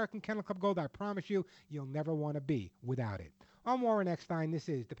use American Kennel Club Gold, I promise you, you'll never want to be without it. I'm Warren Eckstein. This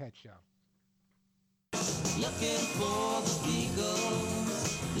is The Pet Show. Looking for the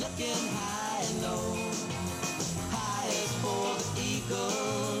Beagles, looking high and low. High is for the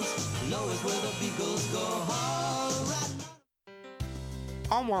Eagles, low is where the Beagles go. All right.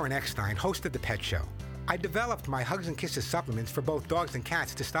 I'm Warren Eckstein, host of The Pet Show. I developed my Hugs and Kisses supplements for both dogs and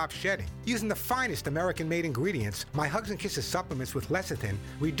cats to stop shedding. Using the finest American-made ingredients, my Hugs and Kisses supplements with lecithin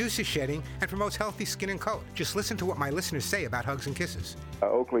reduces shedding and promotes healthy skin and coat. Just listen to what my listeners say about Hugs and Kisses.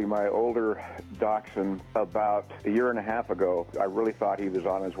 Oakley, my older dachshund, about a year and a half ago, I really thought he was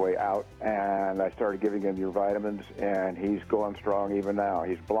on his way out, and I started giving him your vitamins, and he's going strong even now.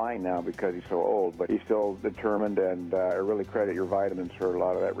 He's blind now because he's so old, but he's still determined, and I really credit your vitamins for a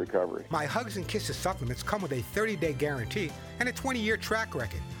lot of that recovery. My Hugs and Kisses supplements come with a 30-day guarantee and a 20-year track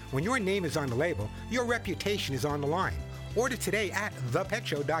record. When your name is on the label, your reputation is on the line. Order today at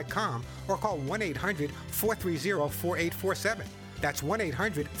thepetshow.com or call 1-800-430-4847. That's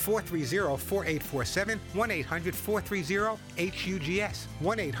 1-800-430-4847, 1-800-430-HUGS,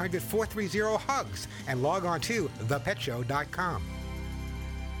 1-800-430-HUGS, and log on to thepetshow.com.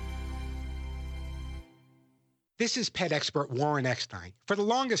 This is pet expert Warren Eckstein. For the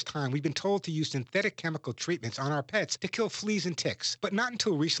longest time, we've been told to use synthetic chemical treatments on our pets to kill fleas and ticks. But not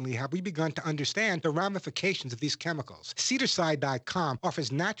until recently have we begun to understand the ramifications of these chemicals. Cedarside.com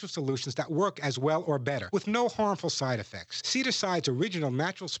offers natural solutions that work as well or better, with no harmful side effects. Cedarside's original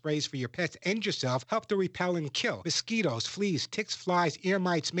natural sprays for your pets and yourself help to repel and kill mosquitoes, fleas, ticks, flies, ear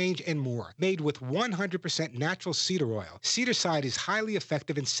mites, mange, and more. Made with 100% natural cedar oil, Cedarside is highly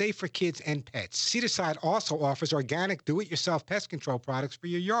effective and safe for kids and pets. Cedarside also offers organic do-it-yourself pest control products for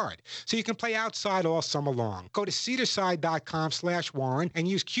your yard, so you can play outside all summer long. Go to cedarside.com/Warren and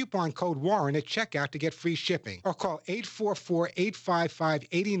use coupon code Warren at checkout to get free shipping, or call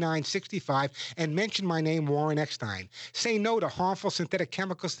 844-855-8965 and mention my name, Warren Eckstein. Say no to harmful synthetic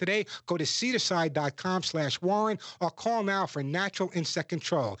chemicals today. Go to cedarside.com/Warren or call now for natural insect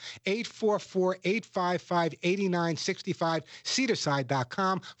control. 844-855-8965,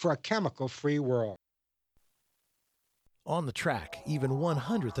 cedarside.com for a chemical-free world. On the track, even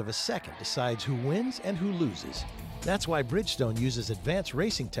 1/100th of a second decides who wins and who loses. That's why Bridgestone uses advanced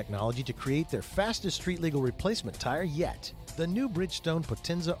racing technology to create their fastest street-legal replacement tire yet, the new Bridgestone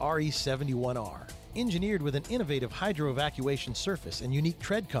Potenza RE71R. Engineered with an innovative hydro-evacuation surface and unique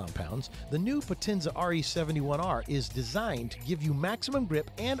tread compounds, the new Potenza RE71R is designed to give you maximum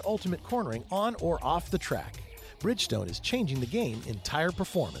grip and ultimate cornering on or off the track. Bridgestone is changing the game in tire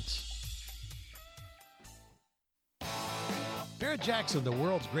performance. Barrett-Jackson, the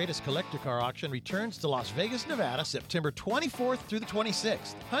world's greatest collector car auction, returns to Las Vegas, Nevada, September 24th through the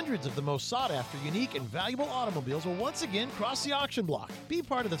 26th. Hundreds of the most sought-after, unique, and valuable automobiles will once again cross the auction block. Be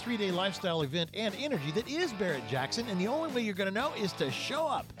part of the 3-day lifestyle event and energy that is Barrett-Jackson, and the only way you're going to know is to show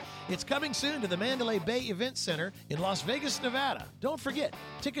up. It's coming soon to the Mandalay Bay Event Center in Las Vegas, Nevada. Don't forget,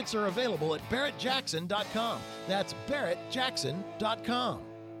 tickets are available at barrettjackson.com. That's barrettjackson.com.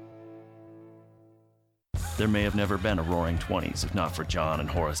 There may have never been a Roaring 20s if not for John and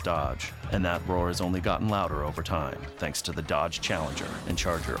Horace Dodge, and that roar has only gotten louder over time thanks to the Dodge Challenger and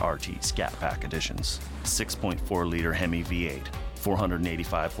Charger RT Scat Pack editions. 6.4-liter Hemi V8,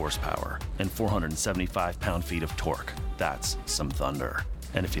 485 horsepower, and 475 pound-feet of torque. That's some thunder.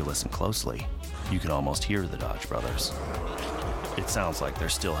 And if you listen closely, you can almost hear the Dodge brothers. It sounds like they're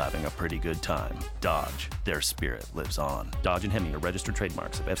still having a pretty good time. Dodge, their spirit lives on. Dodge and Hemi are registered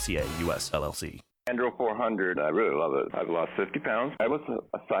trademarks of FCA US LLC. Andro 400, I really love it. I've lost 50 pounds. I was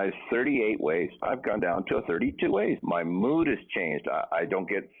a size 38 waist. I've gone down to a 32 waist. My mood has changed. I don't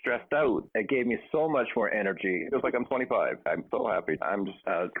get stressed out. It gave me so much more energy. It feels like I'm 25. I'm so happy. I'm just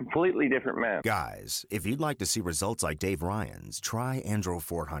a completely different man. Guys, if you'd like to see results like Dave Ryan's, try Andro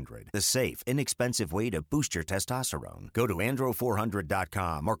 400, the safe, inexpensive way to boost your testosterone. Go to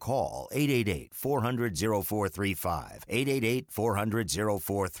andro400.com or call 888-400-0435.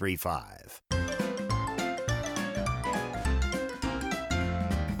 888-400-0435.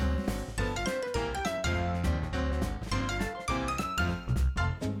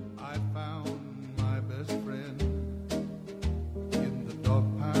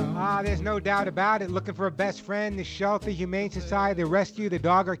 There's no doubt about it. Looking for a best friend, the shelter, humane society, the rescue, the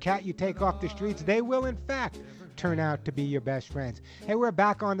dog or cat you take off the streets, they will, in fact, turn out to be your best friends. Hey, we're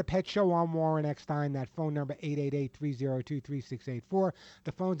back on the Pet Show. I'm Warren Eckstein. That phone number, 888-302-3684.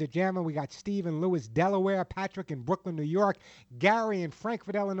 The phones are jamming. We got Steve in Lewis, Delaware, Patrick in Brooklyn, New York, Gary in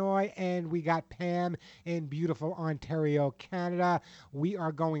Frankfort, Illinois, and we got Pam in beautiful Ontario, Canada. We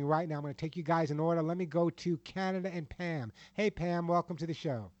are going right now. I'm going to take you guys in order. Let me go to Canada and Pam. Hey, Pam, welcome to the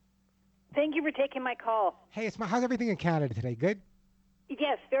show. Thank you for taking my call. Hey, how's everything in Canada today? Good?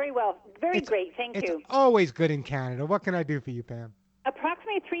 Yes, very well. Very great. Thank you. It's always good in Canada. What can I do for you, Pam?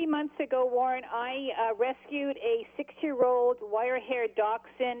 Approximately 3 months ago, Warren, I rescued a 6-year-old wire-haired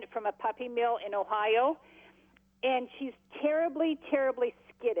dachshund from a puppy mill in Ohio, and she's terribly, terribly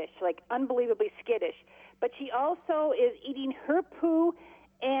skittish, like unbelievably skittish. But she also is eating her poo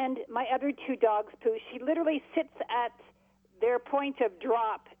and my other 2 dogs' poo. She literally sits at their point of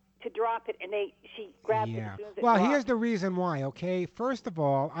drop to drop it, and she grabs it as soon as it Well, drops. here's the reason why, okay? First of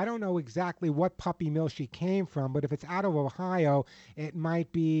all, I don't know exactly what puppy mill she came from, but if it's out of Ohio, it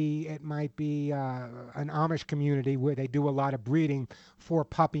might be an Amish community where they do a lot of breeding for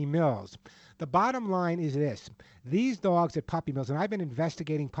puppy mills. The bottom line is this. These dogs at puppy mills, and I've been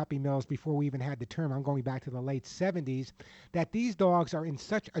investigating puppy mills before we even had the term, I'm going back to the late 70s, that these dogs are in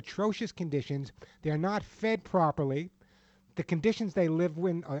such atrocious conditions, they're not fed properly, the conditions they live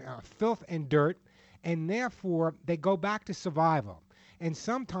in are filth and dirt, and therefore they go back to survival. And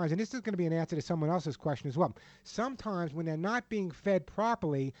sometimes, and this is going to be an answer to someone else's question as well, sometimes when they're not being fed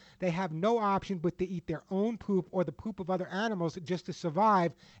properly, they have no option but to eat their own poop or the poop of other animals just to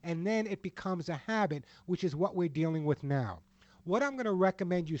survive, and then it becomes a habit, which is what we're dealing with now. What I'm going to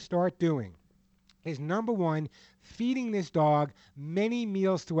recommend you start doing is, number one, feeding this dog many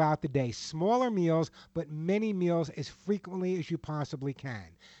meals throughout the day. Smaller meals, but many meals as frequently as you possibly can.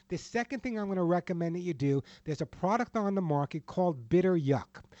 The second thing I'm going to recommend that you do, there's a product on the market called Bitter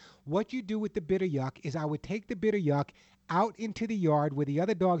Yuck. What you do with the Bitter Yuck is I would take the Bitter Yuck out into the yard where the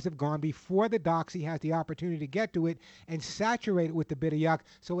other dogs have gone before the dachshund has the opportunity to get to it and saturate it with the Bitter Yuck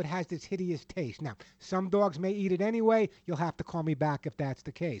so it has this hideous taste. Now, some dogs may eat it anyway. You'll have to call me back if that's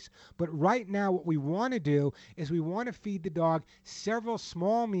the case. But right now what we want to do is we want to feed the dog several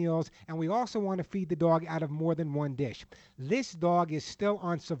small meals, and we also want to feed the dog out of more than one dish. This dog is still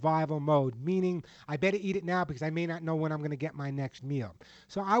on survival mode, meaning I better eat it now because I may not know when I'm going to get my next meal.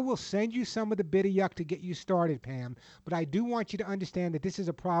 So I will send you some of the Bitter Yuck to get you started, Pam, but I do want you to understand that this is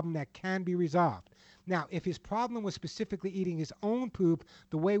a problem that can be resolved. Now, if his problem was specifically eating his own poop,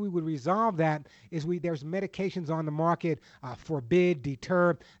 the way we would resolve that is there's medications on the market, forbid,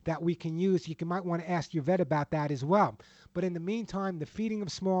 deter, that we can use. You might want to ask your vet about that as well. But in the meantime, the feeding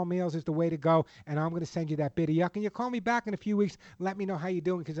of small meals is the way to go, and I'm going to send you that Bitter Yuck. And you call me back in a few weeks, let me know how you're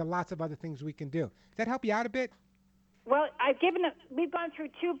doing, because there are lots of other things we can do. Does that help you out a bit? Well, we've gone through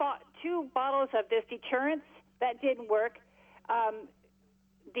two bottles of this deterrence. That didn't work. I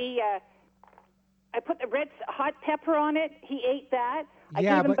put the red hot pepper on it. He ate that. I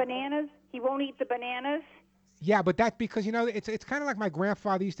gave him bananas. He won't eat the bananas. Yeah, but that's because, it's kind of like my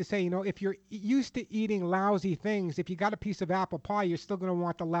grandfather used to say, if you're used to eating lousy things, if you got a piece of apple pie, you're still going to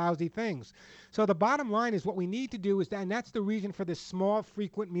want the lousy things. So the bottom line is what we need to do is that, and that's the reason for the small,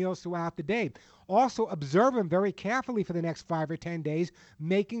 frequent meals throughout the day. Also, observe him very carefully for the next 5 or 10 days,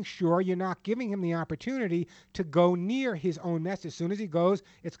 making sure you're not giving him the opportunity to go near his own mess. As soon as he goes,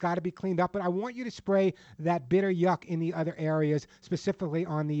 it's got to be cleaned up. But I want you to spray that Bitter Yuck in the other areas, specifically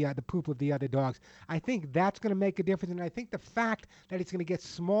on the poop of the other dogs. I think that's going to make a difference. And I think the fact that it's going to get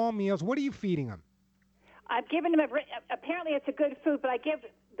small meals. What are you feeding him? I've given him apparently it's a good food, but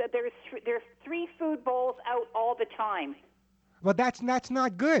there's 3 food bowls out all the time. Well, that's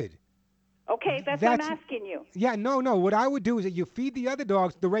not good. Okay, that's what I'm asking you. Yeah, no. What I would do is that you feed the other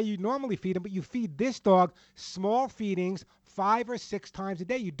dogs the way you normally feed them, but you feed this dog small feedings 5 or 6 times a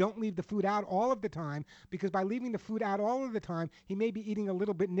day. You don't leave the food out all of the time, because by leaving the food out all of the time, he may be eating a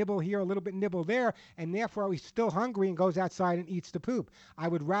little bit nibble here, a little bit nibble there, and therefore he's still hungry and goes outside and eats the poop. I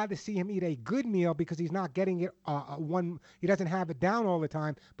would rather see him eat a good meal because he's not getting it he doesn't have it down all the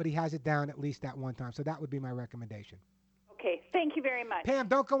time, but he has it down at least that one time. So that would be my recommendation. Okay, thank you very much. Pam,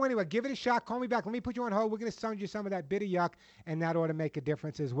 don't go anywhere. Give it a shot. Call me back. Let me put you on hold. We're going to send you some of that Bitter Yuck, and that ought to make a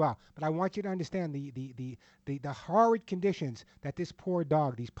difference as well. But I want you to understand the horrid conditions that this poor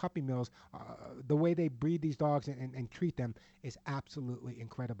dog, these puppy mills, the way they breed these dogs and treat them is absolutely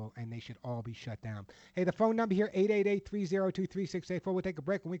incredible, and they should all be shut down. Hey, the phone number here, 888-302-3684. We'll take a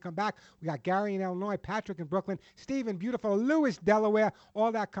break. When we come back, we got Gary in Illinois, Patrick in Brooklyn, Steve in beautiful Lewis, Delaware.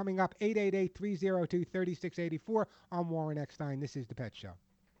 All that coming up, 888-302-3684. I'm Warren Eckstein. This is The Pet Show.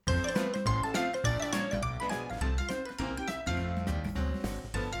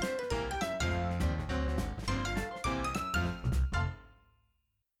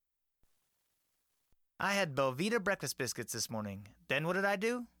 I had Belvita breakfast biscuits this morning. Then what did I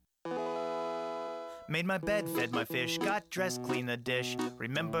do? Made my bed, fed my fish, got dressed, cleaned the dish,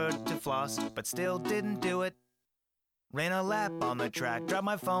 remembered to floss, but still didn't do it. Ran a lap on the track, dropped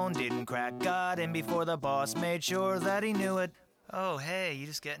my phone, didn't crack, got in before the boss, made sure that he knew it. Oh, hey, you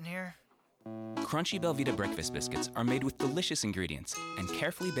just getting here? Crunchy Belvita breakfast biscuits are made with delicious ingredients and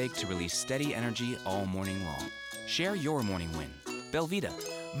carefully baked to release steady energy all morning long. Share your morning win. Belvita.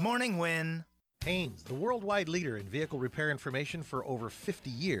 Morning win. Haynes, the worldwide leader in vehicle repair information for over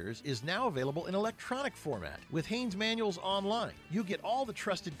 50 years, is now available in electronic format with Haynes Manuals Online. You get all the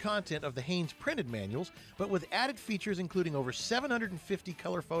trusted content of the Haynes printed manuals, but with added features including over 750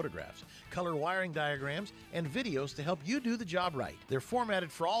 color photographs, color wiring diagrams, and videos to help you do the job right. They're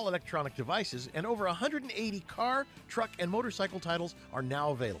formatted for all electronic devices, and over 180 car, truck, and motorcycle titles are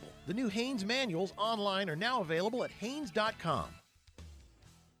now available. The new Haynes Manuals Online are now available at Haynes.com.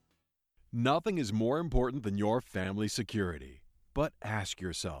 Nothing is more important than your family's security. But ask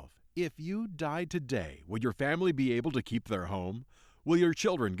yourself, if you died today, would your family be able to keep their home? Will your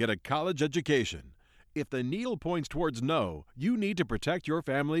children get a college education? If the needle points towards no, you need to protect your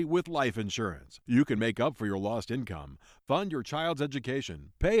family with life insurance. You can make up for your lost income, fund your child's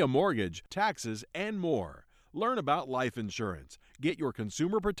education, pay a mortgage, taxes, and more. Learn about life insurance. Get your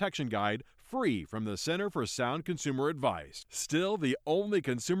consumer protection guide free from the Center for Sound Consumer Advice. Still the only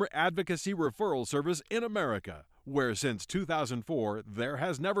consumer advocacy referral service in America, where since 2004 there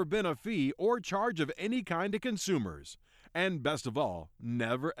has never been a fee or charge of any kind to consumers. And best of all,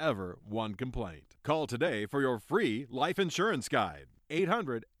 never ever one complaint. Call today for your free life insurance guide.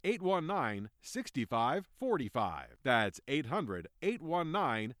 800-819-6545. That's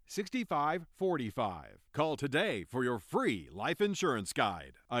 800-819-6545. Call today for your free life insurance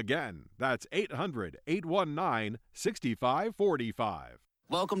guide. Again, that's 800-819-6545.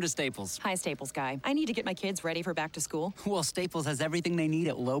 Welcome to Staples. Hi, Staples guy. I need to get my kids ready for back to school. Well, Staples has everything they need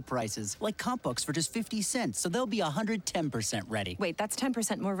at low prices, like comp books for just 50 cents, so they'll be 110% ready. Wait, that's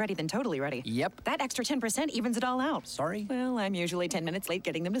 10% more ready than totally ready. Yep. That extra 10% evens it all out. Sorry? Well, I'm usually 10 minutes late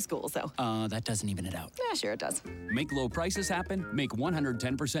getting them to school, so. That doesn't even it out. Yeah, sure it does. Make low prices happen. Make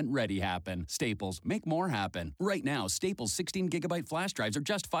 110% ready happen. Staples. Make more happen. Right now, Staples 16GB flash drives are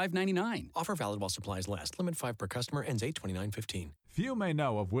just $5.99. Offer valid while supplies last. Limit 5 per customer. Ends 8/29/15. Few may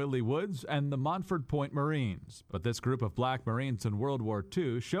know of Willie Woods and the Montford Point Marines, but this group of black Marines in World War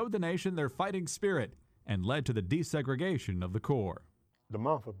II showed the nation their fighting spirit and led to the desegregation of the Corps. The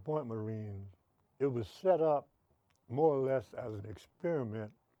Montford Point Marines, it was set up more or less as an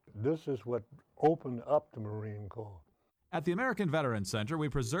experiment. This is what opened up the Marine Corps. At the American Veterans Center, we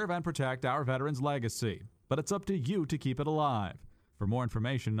preserve and protect our veterans' legacy, but it's up to you to keep it alive. For more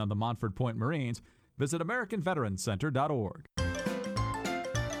information on the Montford Point Marines, visit AmericanVeteransCenter.org.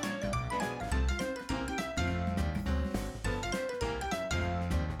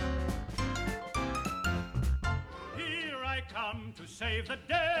 To save the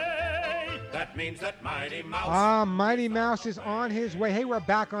day. That means that Mighty Mouse. Mighty Mouse is on his way. Hey, we're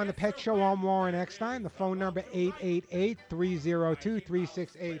back on the Pet Show. I'm Warren Eckstein. The phone number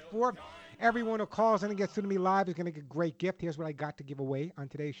 888-302-3684. Everyone who calls in and gets through to me live is going to get a great gift. Here's what I got to give away on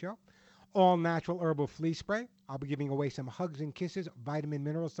today's show. All natural herbal flea spray. I'll be giving away some Hugs and Kisses vitamin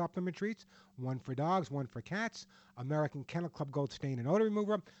mineral supplement treats. One for dogs, one for cats. American Kennel Club Gold Stain and Odor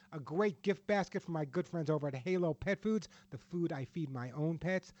Remover. A great gift basket from my good friends over at Halo Pet Foods, the food I feed my own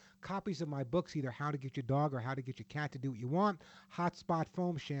pets. Copies of my books, either How to Get Your Dog or How to Get Your Cat to Do What You Want. Hot Spot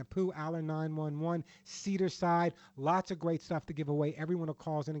Foam, Shampoo, Aller 911, Cedar Side. Lots of great stuff to give away. Everyone who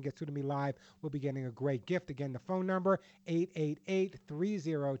calls in and gets through to me live will be getting a great gift. Again, the phone number,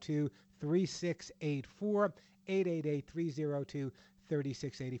 888-302-3684.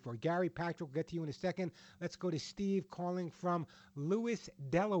 888-302-3684. Gary Patrick will get to you in a second. Let's go to Steve calling from Lewis,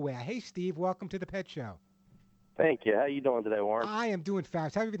 Delaware. Hey, Steve, welcome to the Pet Show. Thank you. How you doing today, Warren? I am doing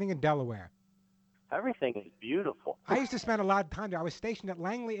fast. How's everything in Delaware? Everything is beautiful. I used to spend a lot of time there. I was stationed at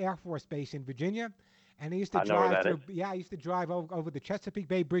Langley Air Force Base in Virginia, and I used to I know where drive that through. Yeah, I used to drive over the Chesapeake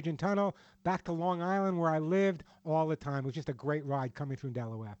Bay Bridge and Tunnel back to Long Island, where I lived all the time. It was just a great ride coming through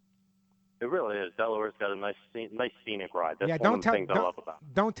Delaware. It really is. Delaware's got a nice scenic ride. That's Yeah, one of the things I love about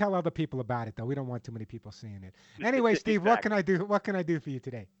it. Don't tell other people about it, though. We don't want too many people seeing it. Anyway, Steve, what can I do? What can I do for you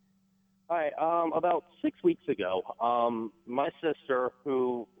today? All right. About 6 weeks ago, my sister,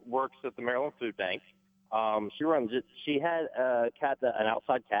 who works at the Maryland Food Bank, she runs it. She had an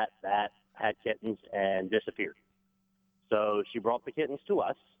outside cat that had kittens and disappeared. So she brought the kittens to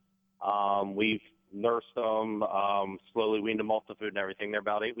us. We've nursed them, slowly weaned them off the food and everything. They're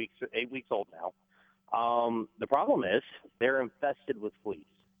about 8 weeks old now. The problem is they're infested with fleas.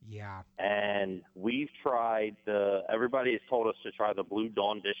 Yeah. And we've tried everybody has told us to try the Blue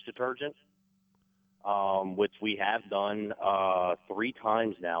Dawn dish detergent, which we have done 3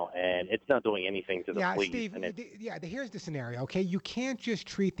 times now, and it's not doing anything to the fleas. Steve, And here's the scenario, okay? You can't just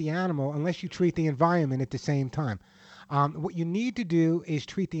treat the animal unless you treat the environment at the same time. What you need to do is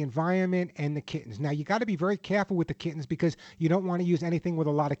treat the environment and the kittens. Now, you got to be very careful with the kittens because you don't want to use anything with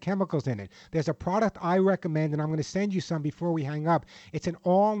a lot of chemicals in it. There's a product I recommend, and I'm going to send you some before we hang up. It's an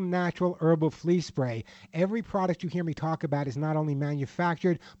all-natural herbal flea spray. Every product you hear me talk about is not only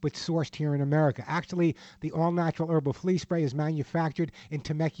manufactured, but sourced here in America. Actually, the all-natural herbal flea spray is manufactured in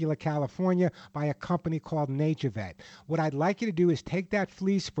Temecula, California by a company called NatureVet. What I'd like you to do is take that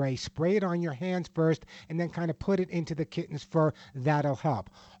flea spray, spray it on your hands first, and then kind of put it into the kitten's fur. That'll help.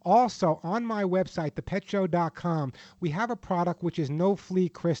 Also, on my website, thepetshow.com, we have a product which is no flea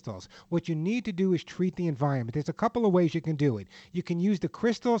crystals. What you need to do is treat the environment. There's a couple of ways you can do it. You can use the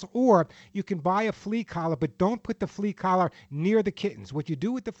crystals, or you can buy a flea collar, but don't put the flea collar near the kittens. What you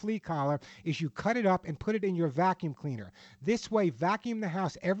do with the flea collar is you cut it up and put it in your vacuum cleaner. This way, vacuum the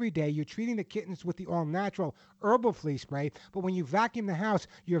house every day. You're treating the kittens with the all-natural herbal flea spray, but when you vacuum the house,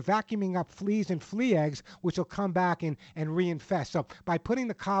 you're vacuuming up fleas and flea eggs, which will come back and reinfest. So by putting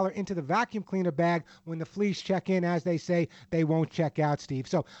the collar into the vacuum cleaner bag, when the fleas check in, as they say, they won't check out, Steve.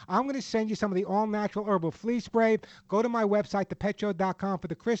 So I'm going to send you some of the all-natural herbal flea spray. Go to my website, thepetshow.com, for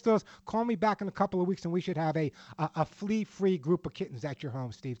the crystals. Call me back in a couple of weeks, and we should have a flea-free group of kittens at your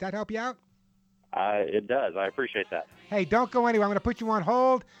home, Steve. That help you out? it does. I appreciate that. Hey, don't go anywhere. I'm going to put you on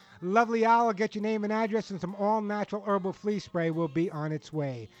hold. Lovely Al will get your name and address, and some all-natural herbal flea spray will be on its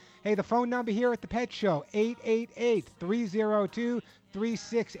way. Hey, the phone number here at the Pet Show,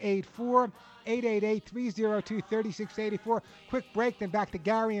 888-302-3684, 888-302-3684. Quick break, then back to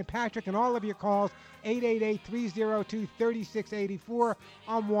Gary and Patrick and all of your calls, 888-302-3684.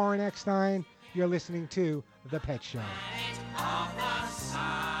 I'm Warren Eckstein. You're listening to The Pet Show.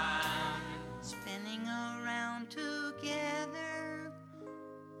 Spinning around together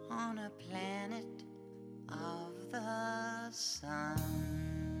on a planet of the sun.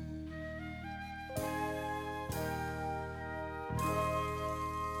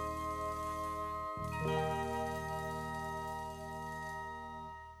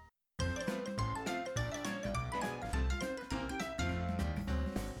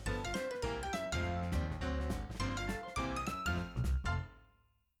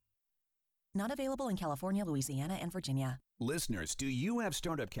 Not available in California, Louisiana, and Virginia. Listeners, do you have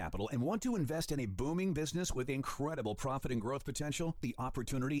startup capital and want to invest in a booming business with incredible profit and growth potential? The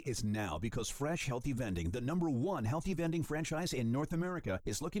opportunity is now, because Fresh Healthy Vending, the #1 healthy vending franchise in North America,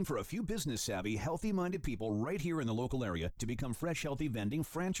 is looking for a few business-savvy, healthy-minded people right here in the local area to become Fresh Healthy Vending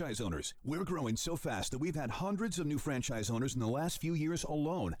franchise owners. We're growing so fast that we've had hundreds of new franchise owners in the last few years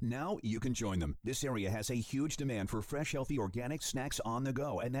alone. Now you can join them. This area has a huge demand for fresh, healthy, organic snacks on the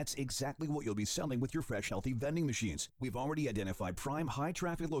go, and that's exactly what you'll be selling with your Fresh Healthy Vending machines. We've already identified prime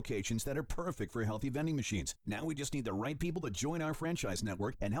high-traffic locations that are perfect for healthy vending machines. Now we just need the right people to join our franchise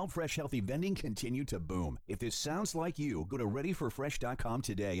network and help Fresh Healthy Vending continue to boom. If this sounds like you, go to readyforfresh.com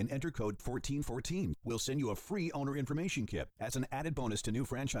today and enter code 1414. We'll send you a free owner information kit. As an added bonus to new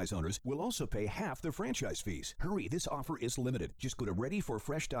franchise owners, we'll also pay half the franchise fees. Hurry, this offer is limited. Just go to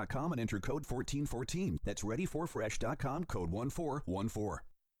readyforfresh.com and enter code 1414. That's readyforfresh.com, code 1414.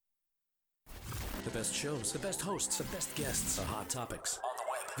 The best shows, the best hosts, the best guests, the hot topics. On the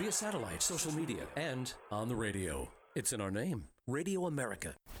web, via satellite, social media, and on the radio. It's in our name, Radio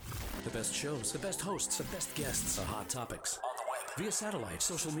America. The best shows, the best hosts, the best guests, the hot topics. On the web, via satellite,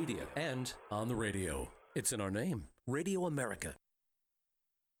 social media, and on the radio. It's in our name, Radio America.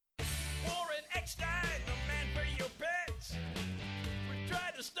 Warren Eckstein, the man for your pets. We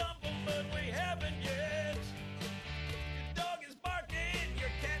tried to stumble, but we haven't yet. Your dog is barking,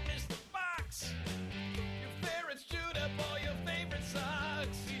 your cat missed the box. Your ferret's chewed up all your favorite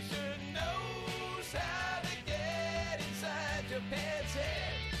socks. He sure knows how to get inside your pet's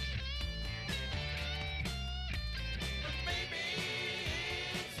head. But maybe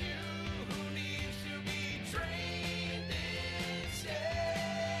it's you who needs to be trained instead.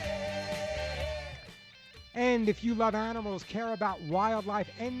 And if you love animals, care about wildlife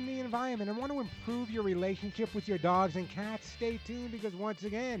and the environment, and want to improve your relationship with your dogs and cats, stay tuned, because once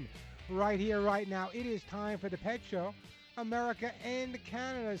again, right here, right now, it is time for The Pet Show, America and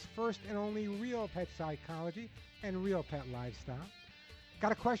Canada's first and only real pet psychology and real pet lifestyle.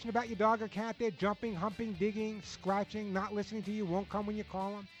 Got a question about your dog or cat? They're jumping, humping, digging, scratching, not listening to you, won't come when you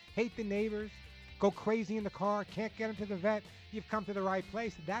call them, hate the neighbors, go crazy in the car, can't get them to the vet. You've come to the right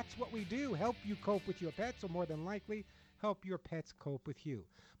place. That's what we do, help you cope with your pets, or more than likely, help your pets cope with you.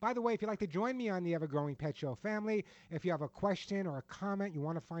 By the way, if you'd like to join me on the Ever Growing Pet Show family, if you have a question or a comment, you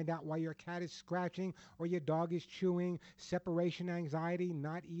want to find out why your cat is scratching or your dog is chewing, separation anxiety,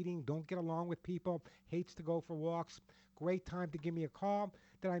 not eating, don't get along with people, hates to go for walks, great time to give me a call.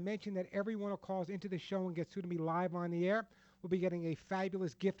 Did I mention that everyone who calls into the show and gets through to me live on the air will be getting a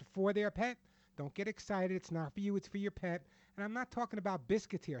fabulous gift for their pet? Don't get excited. It's not for you. It's for your pet. And I'm not talking about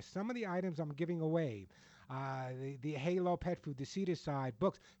biscuits here. Some of the items I'm giving away, the Halo pet food, the Cedar Side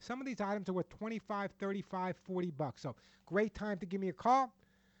books, some of these items are worth $25, $35, $40. So great time to give me a call.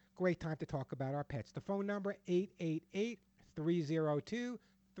 Great time to talk about our pets. The phone number,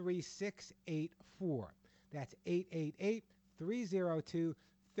 888-302-3684. That's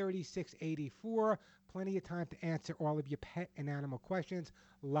 888-302-3684. Plenty of time to answer all of your pet and animal questions.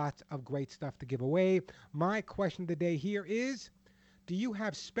 Lots of great stuff to give away. My question of the day here is, do you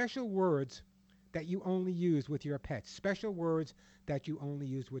have special words that you only use with your pets? Special words that you only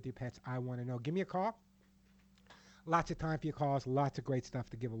use with your pets. I want to know. Give me a call. Lots of time for your calls. Lots of great stuff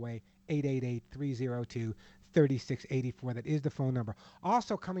to give away. 888-302-3684. That is the phone number.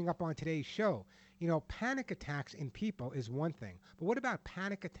 Also coming up on today's show, panic attacks in people is one thing. But what about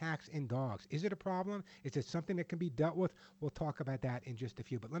panic attacks in dogs? Is it a problem? Is it something that can be dealt with? We'll talk about that in just a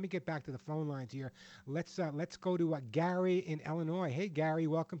few. But let me get back to the phone lines here. Let's go to Gary in Illinois. Hey, Gary,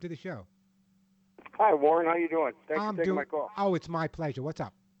 welcome to the show. Hi, Warren. How you doing? Thanks for taking my call. Oh, it's my pleasure. What's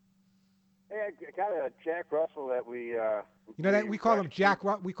up? Hey, I got a Jack Russell that we. That we call him Jack.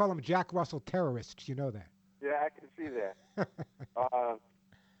 We call him Jack Russell terrorists. You know that. Yeah, I can see that.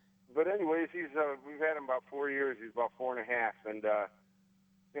 But anyways, we've had him about 4 years. He's about 4.5, and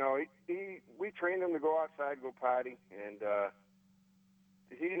we trained him to go outside, go potty, and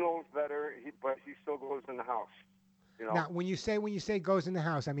he knows better. But he still goes in the house. Now, when you say goes in the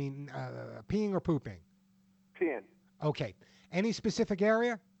house, I mean peeing or pooping? Peeing. Okay. Any specific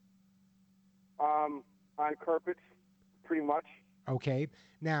area? On carpets, pretty much. Okay.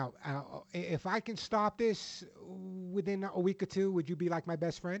 Now, if I can stop this within a week or two, would you be like my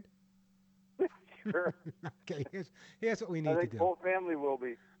best friend? Sure. Okay. Here's what we need I to think do. whole family will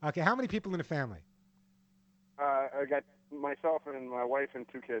be. Okay. How many people in the family? I got myself and my wife and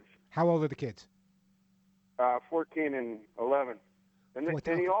 2 kids. How old are the kids? 14 and 11. And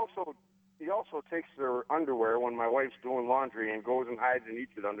he also takes their underwear when my wife's doing laundry and goes and hides and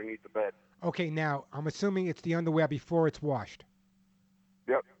eats it underneath the bed. Okay, now I'm assuming it's the underwear before it's washed.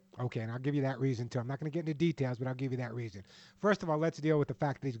 Yep. Okay, and I'll give you that reason too. I'm not going to get into details, but I'll give you that reason. First of all, let's deal with the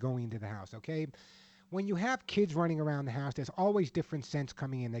fact that he's going into the house, okay? When you have kids running around the house, there's always different scents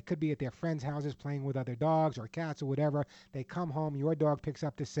coming in. They could be at their friends' houses playing with other dogs or cats or whatever. They come home, your dog picks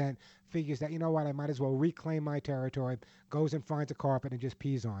up the scent, figures that, you know what, I might as well reclaim my territory, goes and finds a carpet and just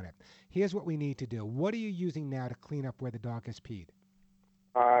pees on it. Here's what we need to do. What are you using now to clean up where the dog has peed?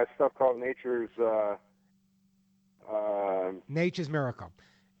 Stuff called Nature's Miracle.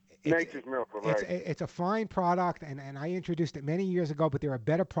 Nature's Miracle, right. It's a fine product, and I introduced it many years ago, but there are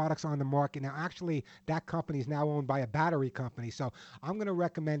better products on the market. Now, actually, that company is now owned by a battery company, so I'm going to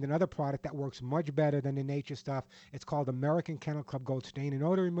recommend another product that works much better than the Nature stuff. It's called American Kennel Club Gold Stain and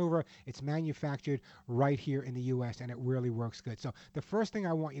Odor Remover. It's manufactured right here in the U.S., and it really works good. So the first thing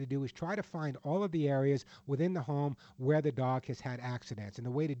I want you to do is try to find all of the areas within the home where the dog has had accidents. And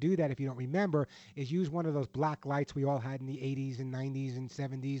the way to do that, if you don't remember, is use one of those black lights we all had in the 80s and 90s and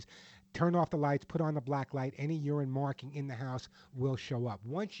 70s. Turn off the lights, put on the black light. Any urine marking in the house will show up.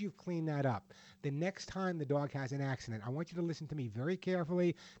 Once you've cleaned that up, the next time the dog has an accident, I want you to listen to me very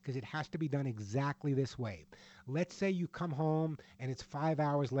carefully because it has to be done exactly this way. Let's say you come home and it's 5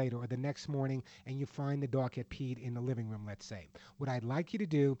 hours later or the next morning and you find the dog had peed in the living room, let's say. What I'd like you to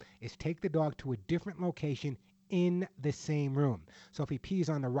do is take the dog to a different location in the same room. So if he pees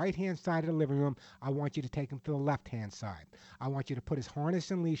on the right-hand side of the living room, I want you to take him to the left-hand side. I want you to put his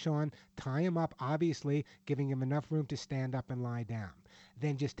harness and leash on, tie him up, obviously, giving him enough room to stand up and lie down.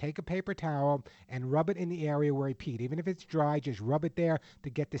 Then just take a paper towel and rub it in the area where he peed. Even if it's dry, just rub it there to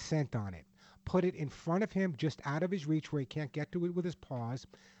get the scent on it. Put it in front of him, just out of his reach where he can't get to it with his paws.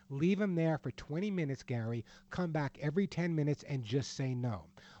 Leave him there for 20 minutes, Gary. Come back every 10 minutes and just say no.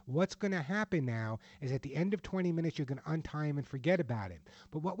 What's going to happen now is at the end of 20 minutes, you're going to untie him and forget about it.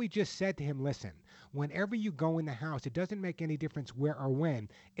 But what we just said to him, listen, whenever you go in the house, it doesn't make any difference where or when.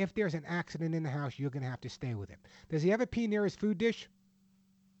 If there's an accident in the house, you're going to have to stay with him. Does he ever pee near his food dish?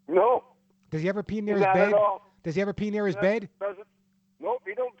 No. Does he ever pee near his Not bed? at all. Does he ever pee near his bed? Nope,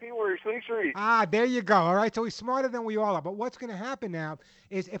 he don't pee where he sleeps or eats. Ah, there you go. All right, so he's smarter than we all are. But what's going to happen now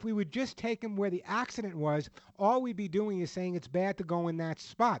is if we would just take him where the accident was, all we'd be doing is saying it's bad to go in that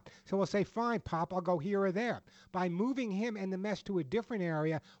spot. So we'll say, fine, Pop, I'll go here or there. By moving him and the mess to a different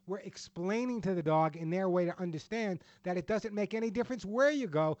area, we're explaining to the dog in their way to understand that it doesn't make any difference where you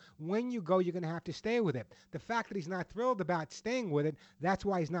go. When you go, you're going to have to stay with it. The fact that he's not thrilled about staying with it, that's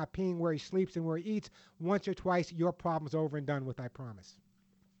why he's not peeing where he sleeps and where he eats. Once or twice, your problem's over and done with, I promise.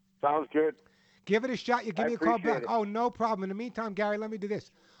 Sounds good. Give it a shot. You give me a call back. Oh, no problem. In the meantime, Gary, let me do this.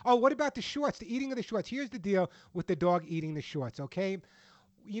 Oh, what about the shorts, the eating of the shorts? Here's the deal with the dog eating the shorts, okay?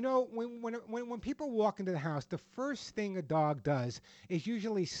 You know, when people walk into the house, the first thing a dog does is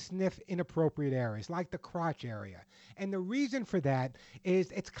usually sniff inappropriate areas, like the crotch area. And the reason for that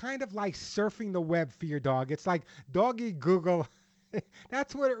is it's kind of like surfing the web for your dog. It's like doggy Google.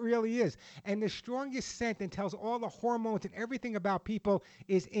 That's what it really is. And the strongest scent that tells all the hormones and everything about people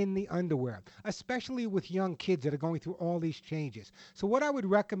is in the underwear, especially with young kids that are going through all these changes. So what I would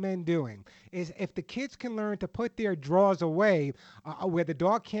recommend doing is if the kids can learn to put their drawers away where the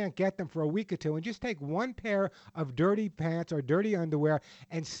dog can't get them for a week or two and just take one pair of dirty pants or dirty underwear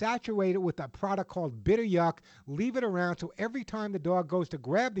and saturate it with a product called Bitter Yuck, leave it around so every time the dog goes to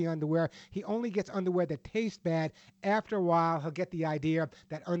grab the underwear, he only gets underwear that tastes bad. After a while, he'll get the idea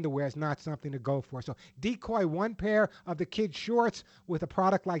that underwear is not something to go for. So decoy one pair of the kids' shorts with a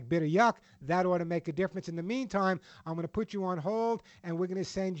product like Bitter Yuck. That ought to make a difference. In the meantime, I'm going to put you on hold, and we're going to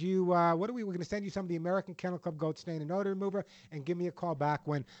send you, We're going to send you some of the American Kennel Club Goat Stain and Odor Remover, and give me a call back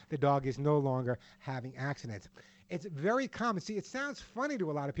when the dog is no longer having accidents. It's very common. See, it sounds funny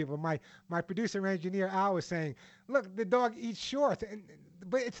to a lot of people. My producer engineer, Al, was saying, look, the dog eats shorts.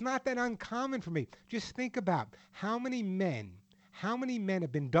 But it's not that uncommon for me. Just think about how many men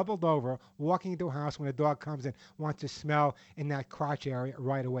have been doubled over walking into a house when a dog comes in, wants to smell in that crotch area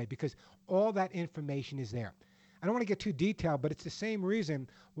right away, because all that information is there. I don't want to get too detailed, but it's the same reason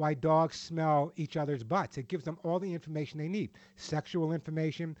why dogs smell each other's butts. It gives them all the information they need. Sexual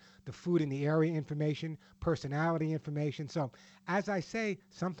information, the food in the area information, personality information. So, as I say,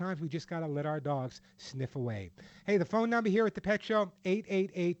 sometimes we just got to let our dogs sniff away. Hey, the phone number here at the Pet Show,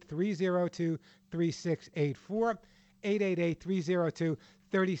 888-302-3684.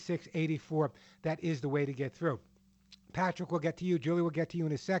 888-302-3684. That is the way to get through. Patrick will get to you. Julie will get to you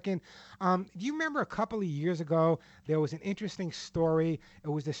in a second. Do you remember a couple of years ago, there was an interesting story. It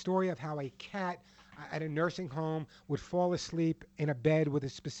was the story of how a cat at a nursing home would fall asleep in a bed with a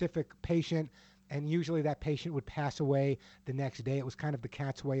specific patient, and usually that patient would pass away the next day. It was kind of the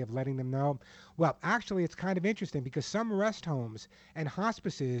cat's way of letting them know. Well, actually, it's kind of interesting because some rest homes and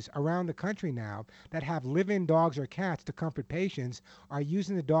hospices around the country now that have live-in dogs or cats to comfort patients are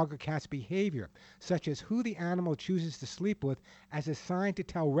using the dog or cat's behavior, such as who the animal chooses to sleep with, as a sign to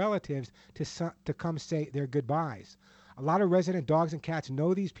tell relatives to come say their goodbyes. A lot of resident dogs and cats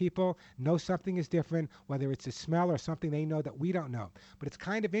know these people, know something is different, whether it's a smell or something they know that we don't know. But it's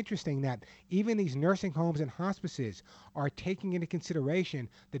kind of interesting that even these nursing homes and hospices are taking into consideration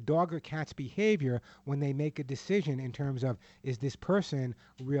the dog or cat's behavior when they make a decision in terms of, is this person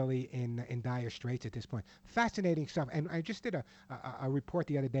really in dire straits at this point? Fascinating stuff. And I just did a report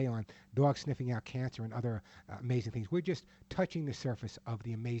the other day on dogs sniffing out cancer and other amazing things. We're just touching the surface of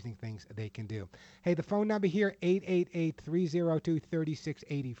the amazing things they can do. Hey, the phone number here, 888-302-3684.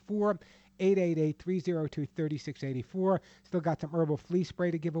 888-302-3684. Still got some herbal flea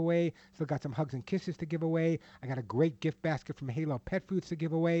spray to give away. Still got some hugs and kisses to give away. I got a great gift basket from Halo Pet Foods to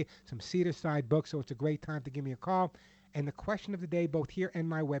give away. Some Cedar Side books, so it's a great time to give me a call. And the question of the day, both here and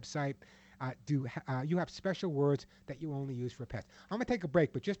my website, you have special words that you only use for pets? I'm going to take a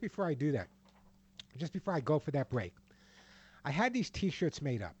break, but just before I do that, just before I go for that break, I had these T-shirts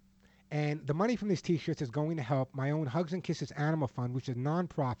made up. And the money from these T-shirts is going to help my own Hugs and Kisses Animal Fund, which is a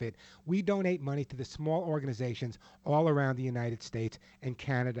nonprofit. We donate money to the small organizations all around the United States and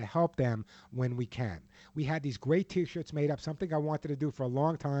Canada to help them when we can. We had these great T-shirts made up, something I wanted to do for a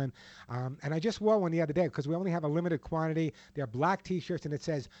long time. And I just wore one the other day because we only have a limited quantity. They're black T-shirts, and it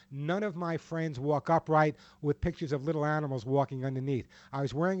says, "None of my friends walk upright," with pictures of little animals walking underneath. I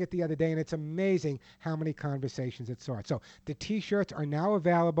was wearing it the other day, and it's amazing how many conversations it starts. So the T-shirts are now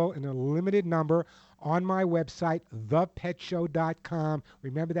available in a limited number on my website, thepetshow.com.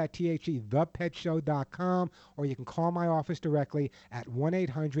 Remember that THE, thepetshow.com, or you can call my office directly at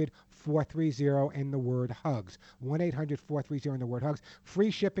 1-800-430 and the word HUGS. 1-800-430 and the word HUGS.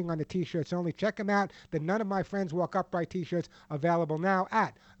 Free shipping on the T-shirts only. Check them out. The None of My Friends Walk Upright T-shirts available now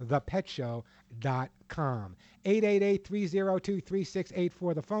at thepetshow.com.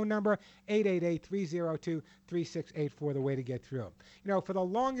 888-302-3684, the phone number. 888-302-3684, the way to get through. You know, for the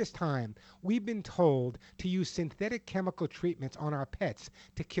longest time, we've been told to use synthetic chemical treatments on our pets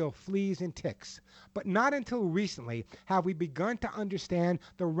to kill fleas and ticks. But not until recently have we begun to understand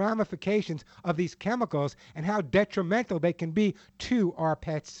the ramifications of these chemicals and how detrimental they can be to our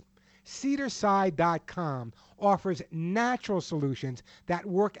pets. Cedarside.com offers natural solutions that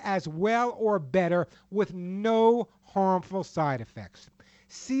work as well or better with no harmful side effects.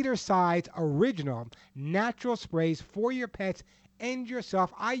 Cedarside's original natural sprays for your pets and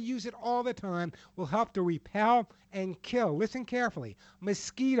yourself, I use it all the time, will help to repel and kill, listen carefully,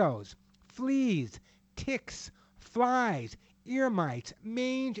 mosquitoes, fleas, ticks, flies, ear mites,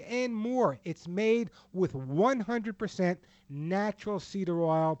 mange, and more. It's made with 100% natural cedar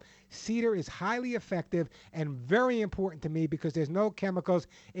oil. Cedar is highly effective and very important to me because there's no chemicals.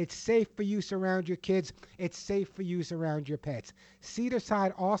 It's safe for use around your kids. It's safe for use around your pets.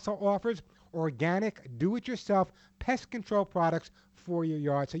 Cedarside also offers organic, do-it-yourself pest control products for your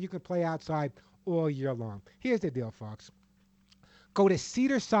yard so you can play outside all year long. Here's the deal, folks. Go to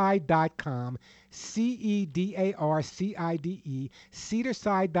cedarside.com, CEDARCIDE,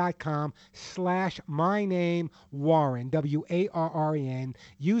 cedarside.com/my-name Warren, WARREN.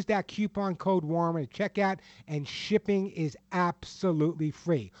 Use that coupon code Warren at checkout, and shipping is absolutely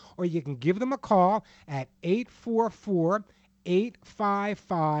free. Or you can give them a call at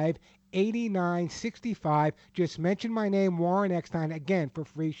 844-855-8965. Just mention my name, Warren Eckstein, again for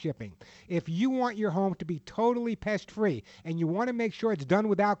free shipping. If you want your home to be totally pest-free and you want to make sure it's done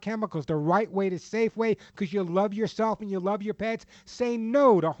without chemicals, the right way, the safe way, because you love yourself and you love your pets, say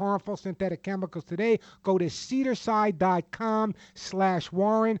no to harmful synthetic chemicals today. Go to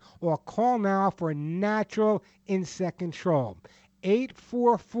cedarside.com/Warren or call now for natural insect control.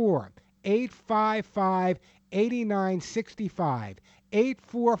 844-855-8965.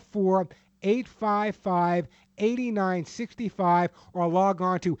 844-855-8965, or log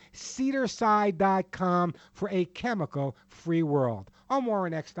on to cedarside.com for a chemical-free world. I'm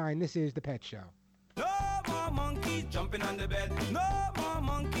Warren Eckstein. This is The Pet Show. No more monkeys jumping on the bed. No more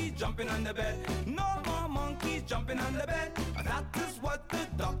monkeys jumping on the bed. No more monkeys jumping on the bed. That is what the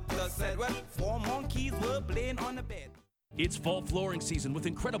doctor said when 4 monkeys were playing on the bed. It's fall flooring season with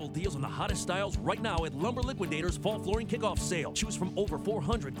incredible deals on the hottest styles right now at Lumber Liquidators Fall Flooring Kickoff Sale. Choose from over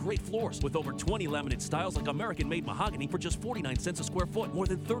 400 great floors with over 20 laminate styles like American-made mahogany for just 49 cents a square foot. More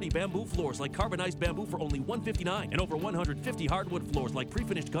than 30 bamboo floors like carbonized bamboo for only $159, and over 150 hardwood floors like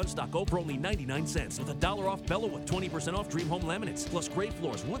pre-finished gun stucco for only 99 cents. With $1 off Bellawood, 20% off Dream Home laminates, plus gray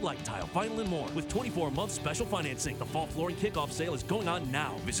floors, wood-like tile, vinyl, and more with 24-month special financing. The Fall Flooring Kickoff Sale is going on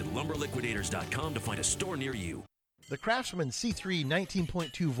now. Visit lumberliquidators.com to find a store near you. The Craftsman C3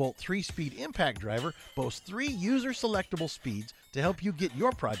 19.2 volt 3-speed impact driver boasts 3 user-selectable speeds to help you get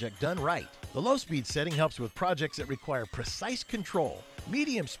your project done right. The low-speed setting helps with projects that require precise control.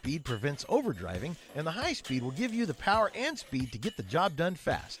 Medium speed prevents overdriving, and the high speed will give you the power and speed to get the job done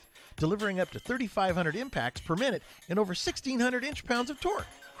fast, delivering up to 3,500 impacts per minute and over 1,600 inch-pounds of torque.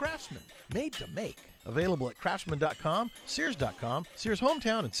 Craftsman, made to make. Available at craftsman.com, Sears.com, Sears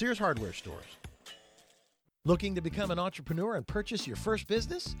Hometown, and Sears Hardware stores. Looking to become an entrepreneur and purchase your first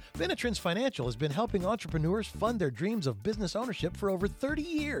business? Benetrends Financial has been helping entrepreneurs fund their dreams of business ownership for over 30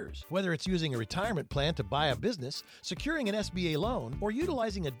 years. Whether it's using a retirement plan to buy a business, securing an SBA loan, or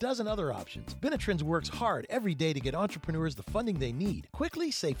utilizing a dozen other options, Benetrends works hard every day to get entrepreneurs the funding they need,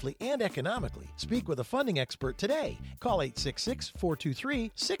 quickly, safely, and economically. Speak with a funding expert today. Call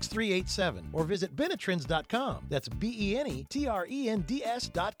 866-423-6387 or visit Benetrends.com. That's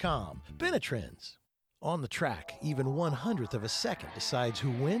BENETRENDS.com. Benetrends. On the track, even 1/100th of a second decides who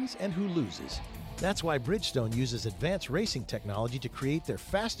wins and who loses. That's why Bridgestone uses advanced racing technology to create their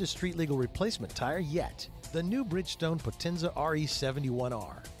fastest street-legal replacement tire yet, the new Bridgestone Potenza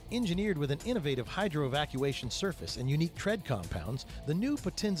RE71R. Engineered with an innovative hydro-evacuation surface and unique tread compounds, the new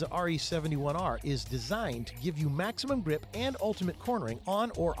Potenza RE71R is designed to give you maximum grip and ultimate cornering on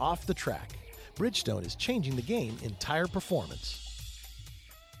or off the track. Bridgestone is changing the game in tire performance.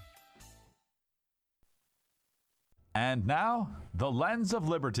 And now, The Lens of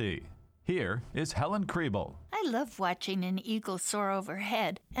Liberty. Here is Helen Kriebel. I love watching an eagle soar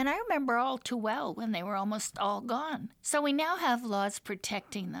overhead, and I remember all too well when they were almost all gone. So we now have laws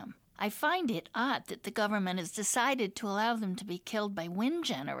protecting them. I find it odd that the government has decided to allow them to be killed by wind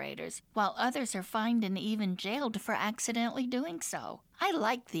generators, while others are fined and even jailed for accidentally doing so. I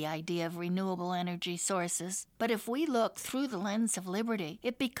like the idea of renewable energy sources, but if we look through the lens of liberty,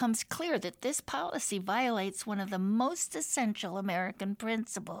 it becomes clear that this policy violates one of the most essential American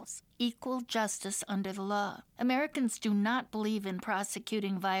principles: equal justice under the law. Americans do not believe in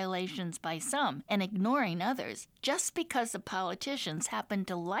prosecuting violations by some and ignoring others just because the politicians happen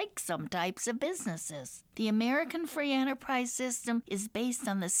to like some types of businesses. The American free enterprise system is based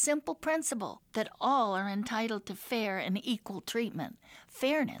on the simple principle that all are entitled to fair and equal treatment.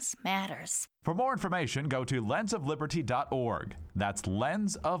 Fairness matters. For more information, go to lensofliberty.org. That's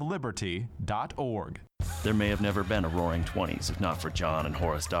lensofliberty.org. There may have never been a Roaring '20s if not for John and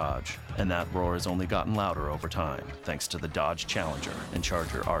Horace Dodge, and that roar has only gotten louder over time thanks to the Dodge Challenger and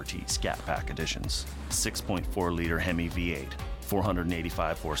Charger RT Scat Pack editions. 6.4-liter Hemi V8,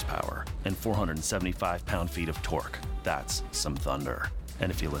 485 horsepower, and 475 pound-feet of torque. That's some thunder.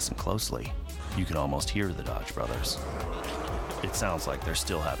 And if you listen closely, you can almost hear the Dodge brothers. It sounds like they're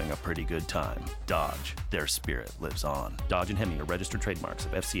still having a pretty good time. Dodge, their spirit lives on. Dodge and Hemi are registered trademarks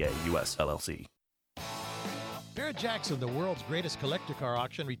of FCA US LLC. Barrett-Jackson, the world's greatest collector car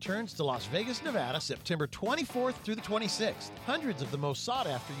auction, returns to Las Vegas, Nevada, September 24th through the 26th. Hundreds of the most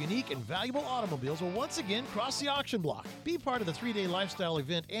sought-after, unique, and valuable automobiles will once again cross the auction block. Be part of the 3-day lifestyle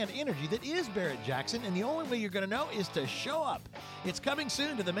event and energy that is Barrett-Jackson, and the only way you're going to know is to show up. It's coming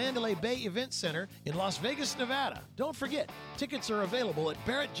soon to the Mandalay Bay Event Center in Las Vegas, Nevada. Don't forget, tickets are available at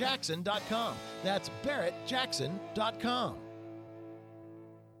barrettjackson.com. That's barrettjackson.com.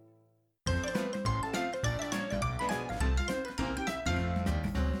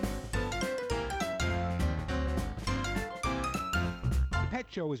 Pet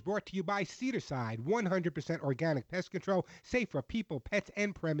Show is brought to you by Cedarside, 100% organic pest control, safe for people, pets,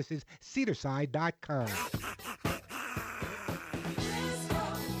 and premises. Cedarside.com.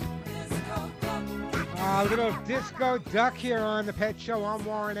 Little disco duck here on the Pet Show. I'm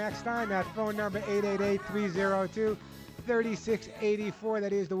Warren Eckstein. That phone number 888-302-3684.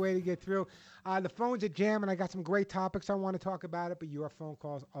 That is the way to get through. The phones are jamming. I got some great topics I want to talk about it, but your phone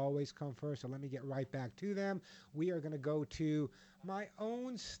calls always come first, so let me get right back to them. We are going to go to my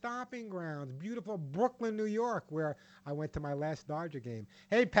own stomping grounds, beautiful Brooklyn, New York, where I went to my last Dodger game.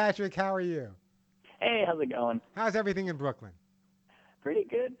 Hey, Patrick, how are you? Hey, how's it going? How's everything in Brooklyn? Pretty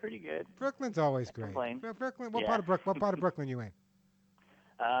good, pretty good. Brooklyn's always great. Brooklyn, what part of Brooklyn you in?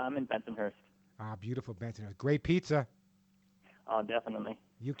 I'm in Bensonhurst. Ah, beautiful Bensonhurst. Great pizza. Oh, definitely.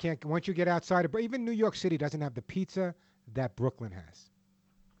 You can't, once you get outside of, even New York City doesn't have the pizza that Brooklyn has.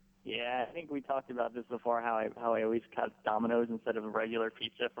 Yeah, I think we talked about this before, how I always got Domino's instead of a regular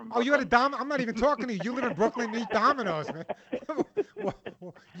pizza from Brooklyn. Oh, you had a I'm not even talking to you. You live in Brooklyn, you eat Domino's, man.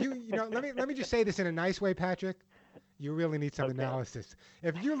 you know, let me just say this in a nice way, Patrick. You really need some analysis.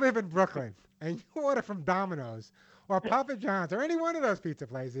 If you live in Brooklyn and you order from Domino's or Papa John's or any one of those pizza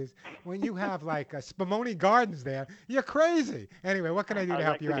places, when you have like Spumoni Gardens there, you're crazy. Anyway, what can I do to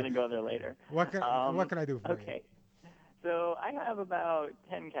help you out? I'm going to go there later. What can I do for you? Okay. So I have about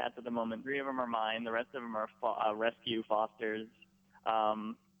 10 cats at the moment. 3 of them are mine. The rest of them are rescue fosters, who,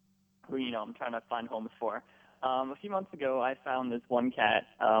 I'm trying to find homes for. A few months ago, I found this one cat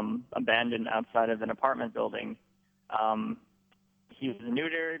abandoned outside of an apartment building. He was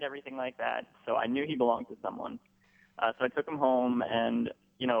neutered, everything like that, so I knew he belonged to someone. So I took him home, and,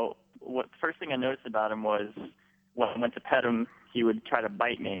 what first thing I noticed about him was when I went to pet him, he would try to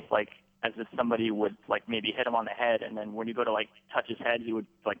bite me, like as if somebody would, like, maybe hit him on the head, and then when you go to, like, touch his head, he would,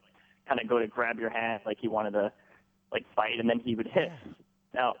 like, kind of go to grab your hand, like he wanted to, like, fight, and then he would hiss.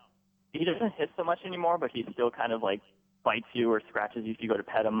 Now, he doesn't hiss so much anymore, but he still kind of, like, bites you or scratches you if you go to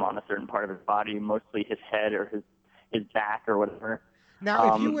pet him on a certain part of his body, mostly his head or his back or whatever.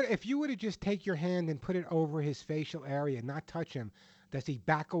 Now, if you were to just take your hand and put it over his facial area, not touch him, does he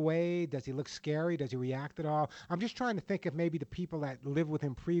back away? Does he look scary? Does he react at all? I'm just trying to think if maybe the people that lived with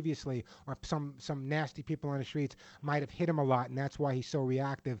him previously or some nasty people on the streets might have hit him a lot, and that's why he's so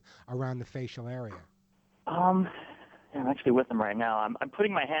reactive around the facial area. I'm actually with him right now. I'm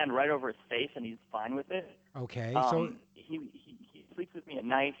putting my hand right over his face, and he's fine with it. Okay. So he sleeps with me at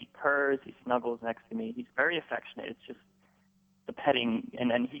night. He purrs. He snuggles next to me. He's very affectionate. It's just the petting, and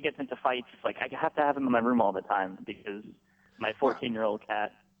then he gets into fights. Like, I have to have him in my room all the time because my 14-year-old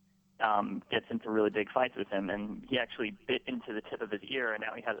cat gets into really big fights with him, and he actually bit into the tip of his ear, and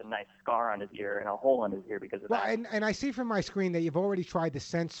now he has a nice scar on his ear and a hole in his ear because of that. And I see from my screen that you've already tried the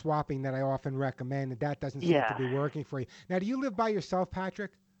scent swapping that I often recommend, and that doesn't seem to be working for you. Now, do you live by yourself,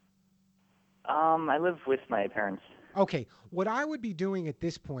 Patrick? I live with my parents. Okay, what I would be doing at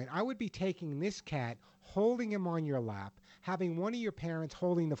this point, I would be taking this cat, holding him on your lap, having one of your parents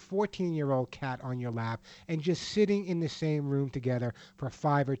holding the 14-year-old cat on your lap, and just sitting in the same room together for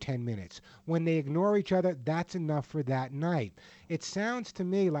 5 or 10 minutes. When they ignore each other, that's enough for that night. It sounds to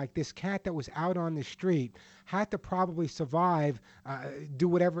me like this cat that was out on the street had to probably survive, do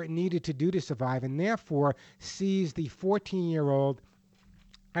whatever it needed to do to survive, and therefore sees the 14-year-old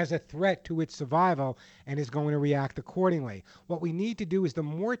as a threat to its survival and is going to react accordingly. What we need to do is the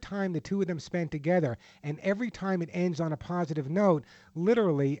more time the two of them spend together, and every time it ends on a positive note,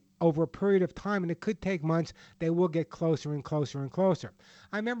 literally over a period of time, and it could take months, they will get closer and closer and closer.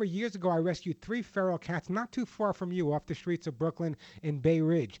 I remember years ago I rescued 3 feral cats not too far from you off the streets of Brooklyn in Bay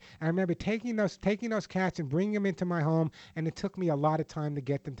Ridge. And I remember taking those cats and bringing them into my home, and it took me a lot of time to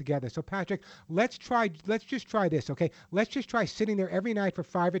get them together. So Patrick, let's just try this, okay? Let's just try sitting there every night for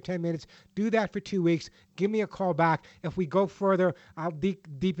 5 or 10 minutes. Do that for 2 weeks. Give me a call back. If we go further, I'll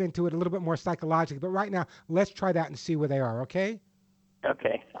deep into it a little bit more psychologically. But right now, let's try that and see where they are, okay?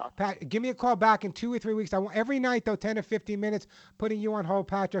 Okay. Pat, give me a call back in 2 or 3 weeks. I want every night, though, 10 or 15 minutes, putting you on hold,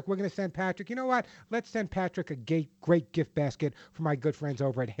 Patrick. We're going to send Patrick. You know what? Let's send Patrick a great gift basket for my good friends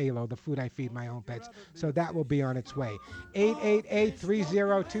over at Halo, the food I feed my own pets. So that will be on its way.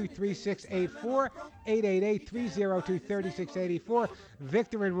 888-302-3684. 888-302-3684.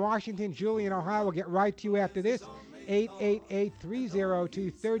 Victor in Washington, Julie in Ohio. We'll get right to you after this.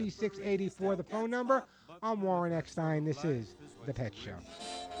 888-302-3684, the phone number. I'm Warren Eckstein. This is The Pet Show.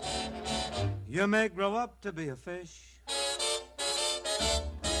 You may grow up to be a fish.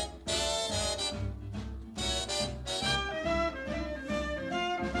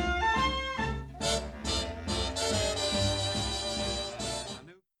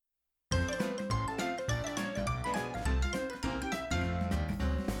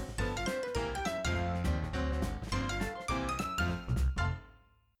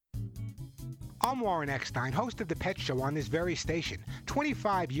 I'm Warren Eckstein, host of The Pet Show on this very station.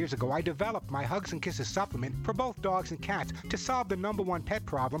 25 years ago, I developed my Hugs and Kisses supplement for both dogs and cats to solve the #1 pet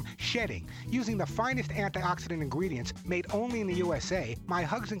problem, shedding. Using the finest antioxidant ingredients made only in the USA, my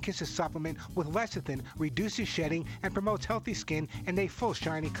Hugs and Kisses supplement with lecithin reduces shedding and promotes healthy skin and a full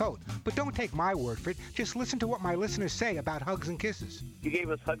shiny coat. But don't take my word for it. Just listen to what my listeners say about Hugs and Kisses. You gave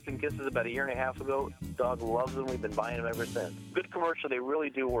us Hugs and Kisses about 1.5 years ago. Dog loves them. We've been buying them ever since. Good commercial. They really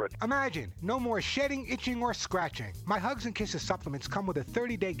do work. Imagine, no more shedding, itching, or scratching. My Hugs and Kisses supplements come with a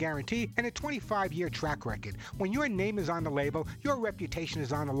 30-day guarantee and a 25-year track record. When your name is on the label, your reputation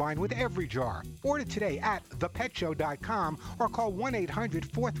is on the line with every jar. Order today at thepetshow.com or call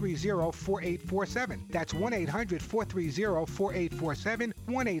 1-800-430-4847. That's 1-800-430-4847,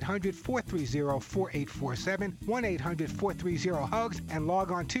 1-800-430-4847, 1-800-430-HUGS, and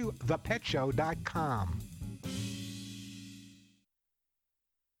log on to thepetshow.com.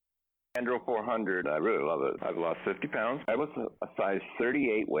 Andro 400, I really love it. I've lost 50 pounds. I was a size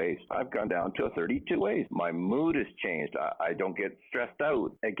 38 waist. I've gone down to a 32 waist. My mood has changed. I don't get stressed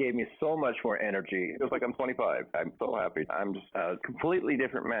out. It gave me so much more energy. It feels like I'm 25. I'm so happy. I'm just a completely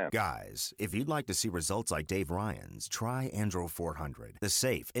different man. Guys, if you'd like to see results like Dave Ryan's, try Andro 400, the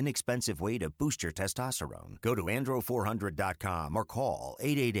safe, inexpensive way to boost your testosterone. Go to andro400.com or call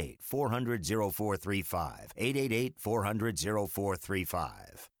 888-400-0435.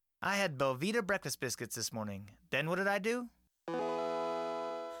 888-400-0435. I had Belvita breakfast biscuits this morning. Then what did I do?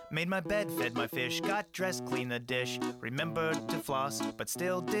 Made my bed, fed my fish, got dressed, cleaned the dish, remembered to floss, but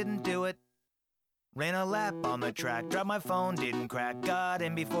still didn't do it. Ran a lap on the track, dropped my phone, didn't crack, got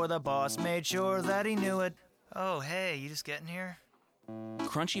in before the boss, made sure that he knew it. Oh, hey, you just getting here?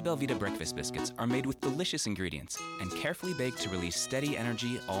 Crunchy Belvita breakfast biscuits are made with delicious ingredients and carefully baked to release steady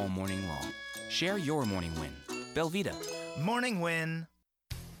energy all morning long. Share your morning win. Belvita. Morning win.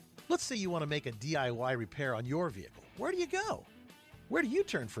 Let's say you want to make a DIY repair on your vehicle. Where do you go? Where do you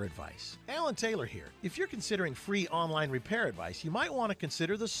turn for advice? Alan Taylor here. If you're considering free online repair advice, you might want to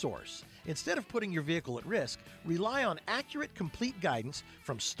consider The Source. Instead of putting your vehicle at risk, rely on accurate, complete guidance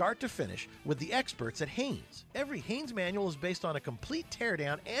from start to finish with the experts at Haynes. Every Haynes manual is based on a complete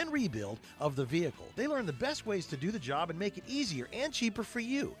teardown and rebuild of the vehicle. They learn the best ways to do the job and make it easier and cheaper for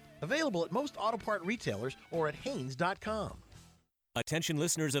you. Available at most auto part retailers or at Haynes.com. Attention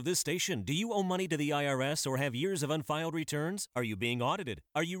listeners of this station, do you owe money to the IRS or have years of unfiled returns? Are you being audited?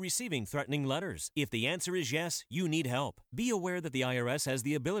 Are you receiving threatening letters? If the answer is yes, you need help. Be aware that the IRS has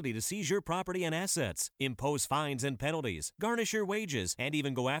the ability to seize your property and assets, impose fines and penalties, garnish your wages, and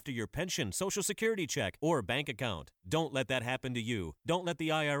even go after your pension, Social Security check, or bank account. Don't let that happen to you. Don't let the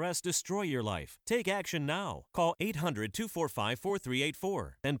IRS destroy your life. Take action now. Call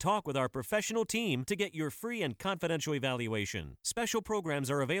 800-245-4384 and talk with our professional team to get your free and confidential evaluation. Special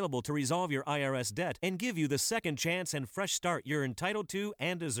programs are available to resolve your IRS debt and give you the second chance and fresh start you're entitled to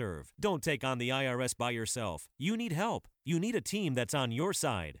and deserve. Don't take on the IRS by yourself. You need help. You need a team that's on your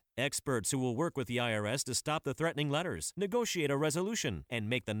side. Experts who will work with the IRS to stop the threatening letters, negotiate a resolution, and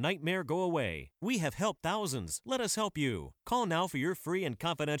make the nightmare go away. We have helped thousands. Let us help you. Call now for your free and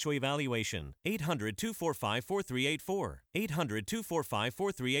confidential evaluation. 800-245-4384.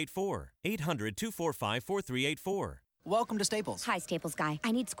 800-245-4384. 800-245-4384. Welcome to Staples. Hi, Staples guy.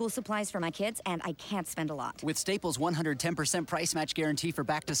 I need school supplies for my kids, and I can't spend a lot. With Staples' 110% price match guarantee for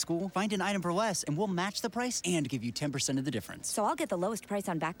back to school, find an item for less, and we'll match the price and give you 10% of the difference. So I'll get the lowest price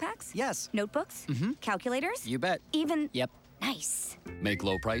on backpacks? Yes. Notebooks? Mm-hmm. Calculators? You bet. Even? Yep. Nice. Make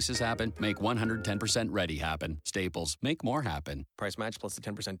low prices happen. Make 110% ready happen. Staples. Make more happen. Price match plus the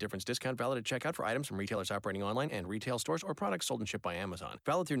 10% difference discount valid at checkout for items from retailers operating online and retail stores or products sold and shipped by Amazon.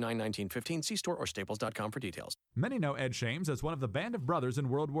 Valid through 9/19/15. See store or staples.com for details. Many know Ed Shames as one of the band of brothers in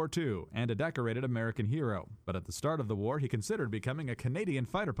World War II and a decorated American hero. But at the start of the war, he considered becoming a Canadian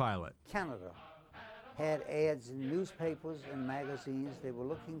fighter pilot. Canada had ads in newspapers and magazines. They were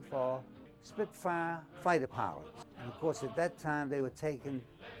looking for Spitfire fighter pilots. And of course, at that time, they would take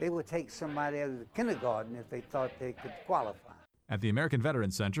somebody out of the kindergarten if they thought they could qualify. At the American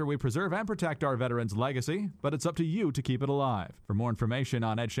Veterans Center, we preserve and protect our veterans' legacy, but it's up to you to keep it alive. For more information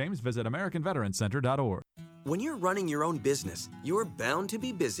on Ed Shames, visit AmericanVeteransCenter.org. When you're running your own business, you're bound to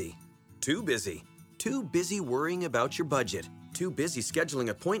be busy. Too busy. Too busy worrying about your budget. Too busy scheduling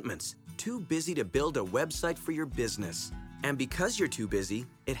appointments. Too busy to build a website for your business. And because you're too busy,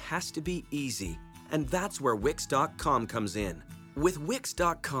 it has to be easy. And that's where Wix.com comes in. With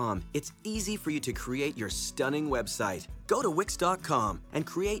Wix.com, it's easy for you to create your stunning website. Go to Wix.com and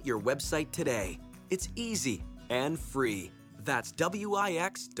create your website today. It's easy and free. That's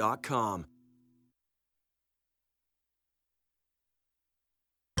Wix.com.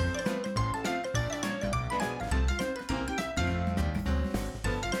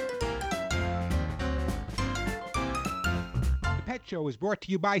 Pet Show is brought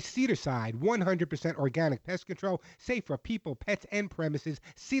to you by Cedarside, 100% organic pest control, safe for people, pets, and premises.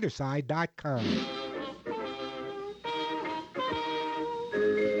 Cedarside.com.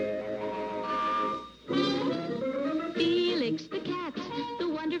 Felix the cat, the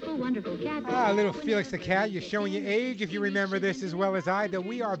wonderful, wonderful cat. Little Felix the cat, you're showing your age if you remember this as well as I do.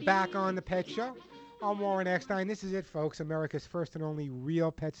 We are back on the Pet Show. I'm Warren Eckstein. This is it, folks, America's first and only real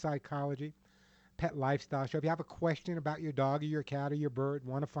pet psychology, pet lifestyle show. If you have a question about your dog or your cat or your bird,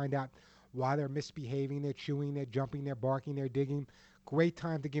 want to find out why they're misbehaving, they're chewing, they're jumping, they're barking, they're digging, great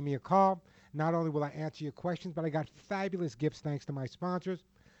time to give me a call. Not only will I answer your questions, but I got fabulous gifts thanks to my sponsors.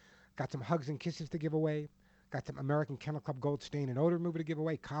 Got some hugs and kisses to give away. Got some American Kennel Club Gold Stain and Odor Remover to give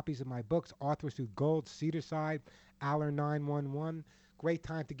away. Copies of my books, Authors Who Gold, Cedarside, Aller 911. Great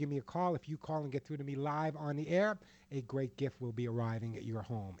time to give me a call. If you call and get through to me live on the air, a great gift will be arriving at your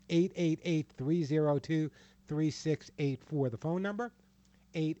home. 888-302-3684. The phone number,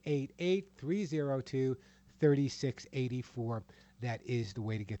 888-302-3684. That is the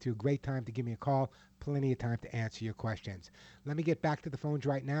way to get through. Great time to give me a call. Plenty of time to answer your questions. Let me get back to the phones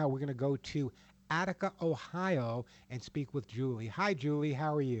right now. We're going to go to Attica, Ohio, and speak with Julie. Hi, Julie.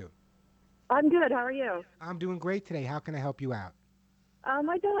 How are you? I'm good. How are you? I'm doing great today. How can I help you out?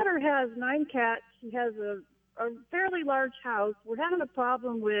 My daughter has 9 cats. She has a fairly large house. We're having a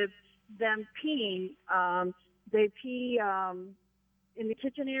problem with them peeing. They pee in the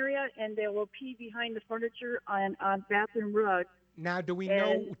kitchen area, and they will pee behind the furniture on bathroom rug. Now, do we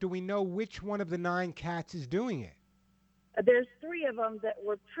know which one of the 9 cats is doing it? There's 3 of them that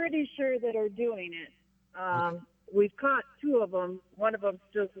we're pretty sure that are doing it. We've caught 2 of them. One of them's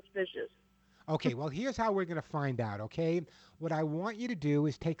still suspicious. Okay, well, here's how we're going to find out, okay? What I want you to do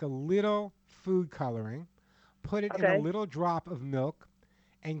is take a little food coloring, put it in a little drop of milk,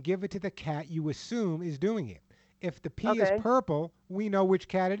 and give it to the cat you assume is doing it. If the pee is purple, we know which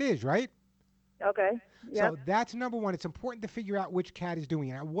cat it is, right? Okay. Yep. So that's number one. It's important to figure out which cat is doing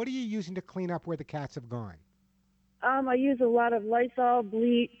it. Now, what are you using to clean up where the cats have gone? I use a lot of Lysol,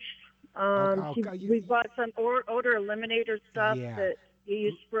 bleach. We bought some odor eliminator stuff that,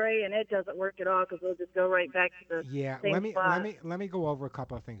 you spray and it doesn't work at all because they'll just go right back to the Yeah, same spot. let me go over a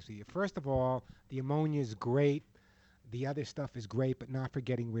couple of things to you. First of all, the ammonia is great. The other stuff is great, but not for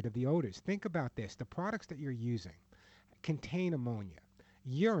getting rid of the odors. Think about this. The products that you're using contain ammonia.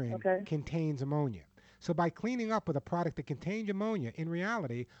 Urine contains ammonia. So by cleaning up with a product that contains ammonia, in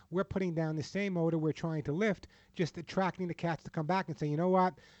reality, we're putting down the same odor we're trying to lift, just attracting the cats to come back and say, you know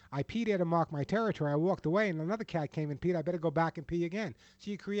what, I peed there to mark my territory. I walked away and another cat came and peed. I better go back and pee again. So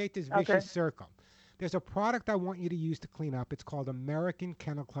you create this vicious circle. There's a product I want you to use to clean up. It's called American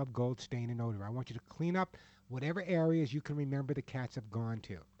Kennel Club Gold Stain and Odor. I want you to clean up whatever areas you can remember the cats have gone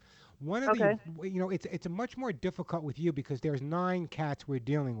to. One of the, it's a much more difficult with you because there's 9 cats we're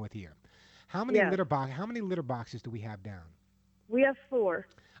dealing with here. How many How many litter boxes do we have down? We have 4.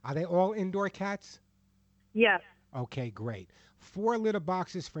 Are they all indoor cats? Yes. Okay, great. 4 litter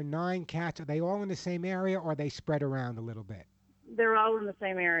boxes for 9 cats. Are they all in the same area or are they spread around a little bit? They're all in the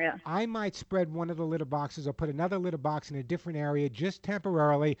same area. I might spread one of the litter boxes or put another litter box in a different area just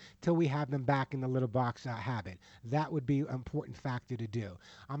temporarily till we have them back in the litter box habit. That would be an important factor to do.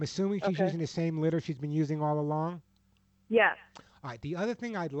 I'm assuming she's using the same litter she's been using all along? Yes. All right, the other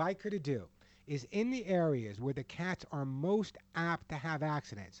thing I'd like her to do is in the areas where the cats are most apt to have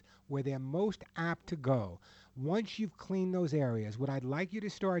accidents, where they're most apt to go, once you've cleaned those areas, what I'd like you to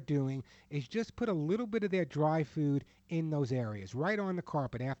start doing is just put a little bit of their dry food in those areas, right on the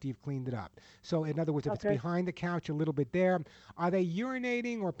carpet after you've cleaned it up. So in other words, if it's behind the couch, a little bit there. Are they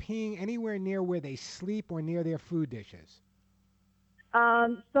urinating or peeing anywhere near where they sleep or near their food dishes?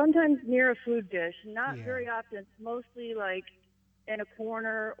 Sometimes near a food dish. Not very often. It's mostly like in a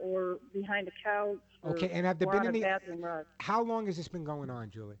corner or behind a couch. Okay, and have there been any? Bathroom rug. How long has this been going on,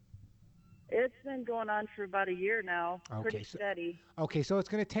 Julie? It's been going on for about a year now. Pretty steady. Okay, so it's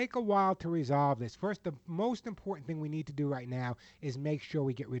going to take a while to resolve this. First, the most important thing we need to do right now is make sure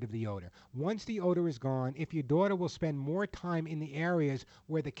we get rid of the odor. Once the odor is gone, if your daughter will spend more time in the areas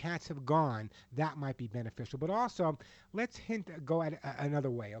where the cats have gone, that might be beneficial. But also, let's go at it another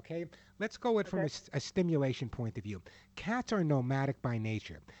way, okay? Let's go at it from a stimulation point of view. Cats are nomadic by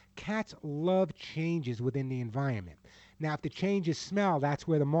nature. Cats love changes within the environment. Now, if the changes smell, that's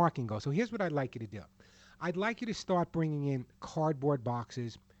where the marking goes. So here's what I'd like you to do. I'd like you to start bringing in cardboard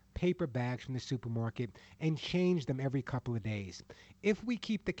boxes, paper bags from the supermarket, and change them every couple of days. If we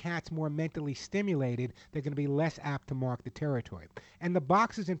keep the cats more mentally stimulated, they're going to be less apt to mark the territory. And the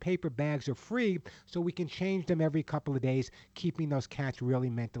boxes and paper bags are free, so we can change them every couple of days, keeping those cats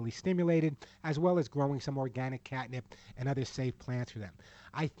really mentally stimulated, as well as growing some organic catnip and other safe plants for them.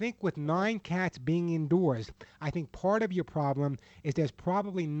 I think with 9 cats being indoors, I think part of your problem is there's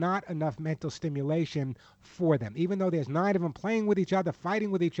probably not enough mental stimulation for them. Even though there's 9 of them playing with each other,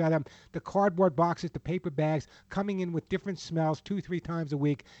 fighting with each other, the cardboard boxes, the paper bags, coming in with different smells 2-3 times a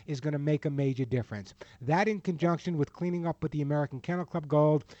week is going to make a major difference. That in conjunction with cleaning up with the American Kennel Club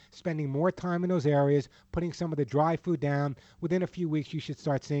Gold, spending more time in those areas, putting some of the dry food down, within a few weeks you should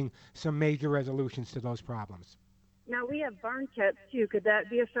start seeing some major resolutions to those problems. Now, we have barn cats, too. Could that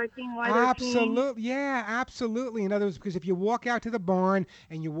be affecting why they're peeing? Absolutely. Yeah, absolutely. In other words, because if you walk out to the barn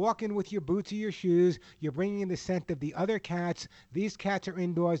and you walk in with your boots or your shoes, you're bringing in the scent of the other cats. These cats are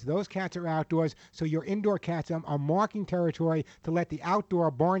indoors. Those cats are outdoors. So your indoor cats are marking territory to let the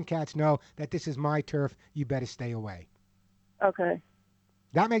outdoor barn cats know that this is my turf. You better stay away. Okay.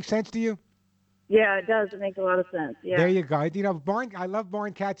 That makes sense to you? Yeah, it does. It makes a lot of sense. Yeah. There you go. You know, I love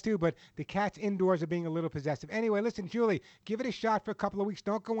barn cats too, but the cats indoors are being a little possessive. Anyway, listen, Julie, give it a shot for a couple of weeks.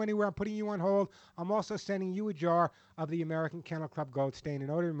 Don't go anywhere. I'm putting you on hold. I'm also sending you a jar of the American Kennel Club Gold Stain and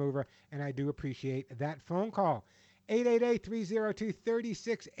Odor Remover, and I do appreciate that phone call.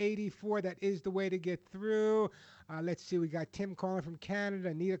 888-302-3684. That is the way to get through. Let's see. We got Tim calling from Canada,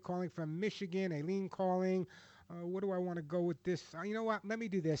 Anita calling from Michigan, Aileen calling. What do I want to go with this? You know what? Let me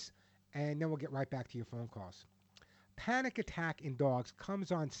do this. And then we'll get right back to your phone calls. Panic attack in dogs comes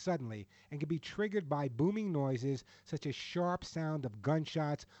on suddenly and can be triggered by booming noises such as sharp sound of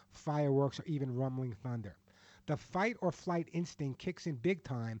gunshots, fireworks, or even rumbling thunder. The fight or flight instinct kicks in big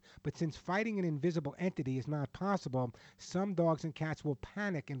time, but since fighting an invisible entity is not possible, some dogs and cats will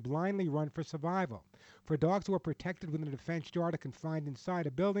panic and blindly run for survival. For dogs who are protected within a defense yard or confined inside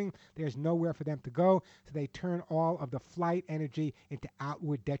a building, there's nowhere for them to go, so they turn all of the flight energy into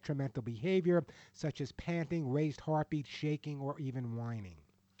outward detrimental behavior, such as panting, raised heartbeat, shaking, or even whining.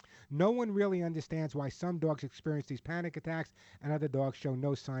 No one really understands why some dogs experience these panic attacks and other dogs show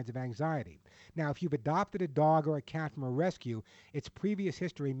no signs of anxiety. Now, if you've adopted a dog or a cat from a rescue, its previous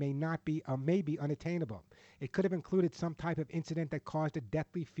history may be unattainable. It could have included some type of incident that caused a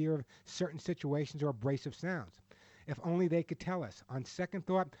deathly fear of certain situations or abrasive sounds. If only they could tell us. On second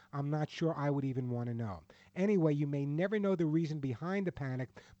thought, I'm not sure I would even want to know. Anyway, you may never know the reason behind the panic,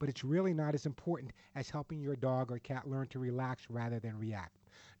 but it's really not as important as helping your dog or cat learn to relax rather than react.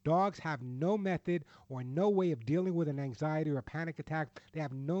 Dogs have no method or no way of dealing with an anxiety or a panic attack. They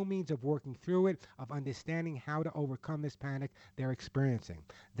have no means of working through it, of understanding how to overcome this panic they're experiencing.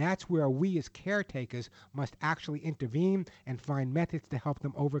 That's where we as caretakers must actually intervene and find methods to help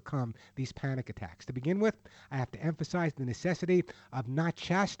them overcome these panic attacks. To begin with, I have to emphasize the necessity of not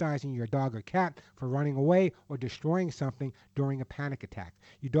chastising your dog or cat for running away or destroying something during a panic attack.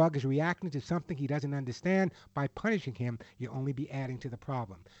 Your dog is reacting to something he doesn't understand. By punishing him, you'll only be adding to the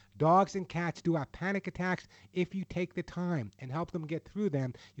problem. Dogs and cats do have panic attacks. If you take the time and help them get through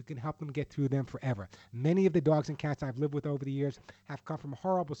them, you can help them get through them forever. Many of the dogs and cats I've lived with over the years have come from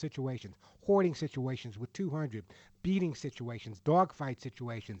horrible situations, hoarding situations with 200, beating situations, dogfight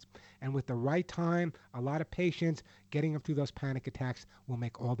situations. And with the right time, a lot of patience, getting them through those panic attacks will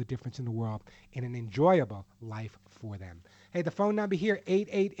make all the difference in the world in an enjoyable life for them. Hey, the phone number here,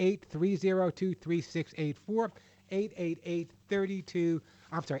 888-302-3684.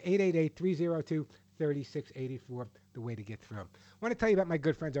 888-302-3684, the way to get through. I want to tell you about my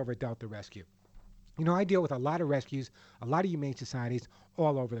good friends over at Delta Rescue. You know, I deal with a lot of rescues, a lot of humane societies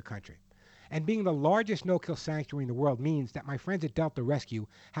all over the country. And being the largest no-kill sanctuary in the world means that my friends at Delta Rescue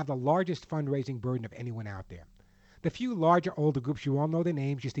have the largest fundraising burden of anyone out there. The few larger, older groups, you all know their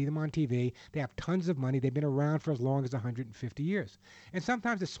names, you see them on TV, they have tons of money, they've been around for as long as 150 years. And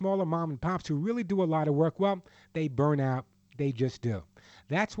sometimes the smaller mom and pops who really do a lot of work, well, they burn out, they just do.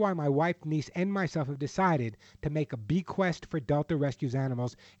 That's why my wife, niece, and myself have decided to make a bequest for Delta Rescue's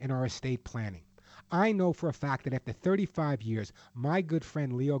animals in our estate planning. I know for a fact that after 35 years, my good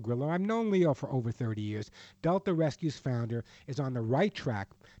friend Leo Grillo, I've known Leo for over 30 years, Delta Rescue's founder, is on the right track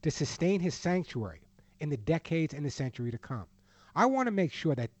to sustain his sanctuary in the decades and the century to come. I want to make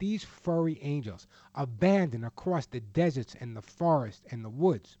sure that these furry angels, abandoned across the deserts and the forests and the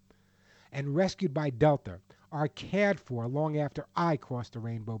woods, and rescued by Delta, are cared for long after I cross the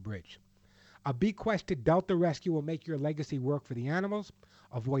Rainbow Bridge. A bequest to Delta Rescue will make your legacy work for the animals,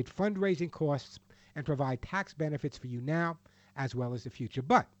 avoid fundraising costs, and provide tax benefits for you now as well as the future.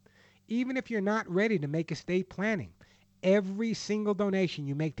 But even if you're not ready to make estate planning, every single donation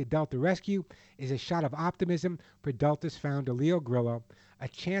you make to Delta Rescue is a shot of optimism for Delta's founder, Leo Grillo, a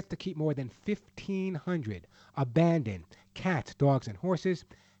chance to keep more than 1,500 abandoned cats, dogs, and horses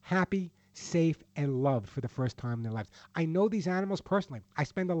happy, safe, and loved for the first time in their lives. I know these animals personally. I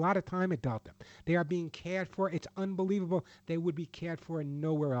spend a lot of time at Delta. They are being cared for. It's unbelievable. They would be cared for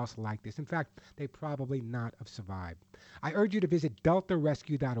nowhere else like this. In fact, they probably not have survived. I urge you to visit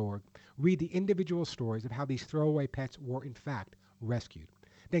deltarescue.org, read the individual stories of how these throwaway pets were in fact rescued.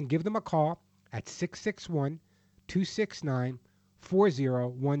 Then give them a call at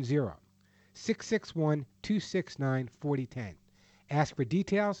 661-269-4010. 661-269-4010. Ask for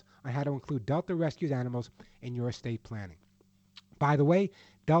details on how to include Delta Rescue's animals in your estate planning. By the way,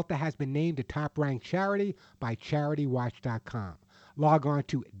 Delta has been named a top-ranked charity by CharityWatch.com. Log on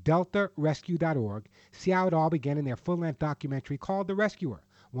to deltarescue.org, see how it all began in their full-length documentary called The Rescuer.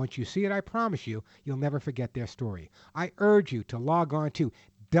 Once you see it, I promise you, you'll never forget their story. I urge you to log on to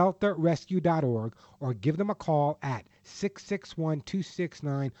deltarescue.org or give them a call at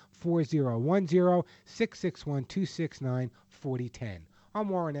 661-269-4010, 661-269-4010. I'm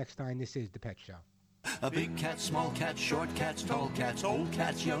Warren Eckstein. This is The Pet Show. A big cat, small cat, short cats, tall cats, old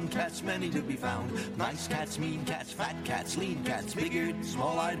cats, young cats, many to be found. Nice cats, mean cats, fat cats, lean cats, big-eared,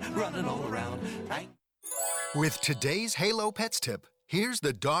 small-eyed, running all around. With today's Halo Pets tip, here's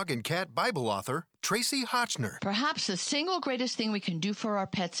the dog and cat Bible author, Tracy Hotchner. Perhaps the single greatest thing we can do for our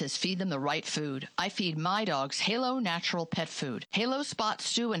pets is feed them the right food. I feed my dogs Halo Natural Pet Food. Halo Spot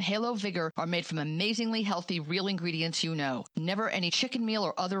Stew and Halo Vigor are made from amazingly healthy, real ingredients you know. Never any chicken meal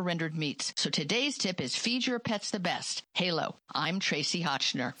or other rendered meats. So today's tip is feed your pets the best. Halo. I'm Tracy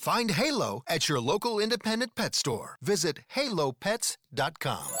Hotchner. Find Halo at your local independent pet store. Visit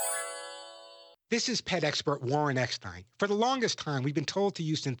halopets.com. This is pet expert Warren Eckstein. For the longest time, we've been told to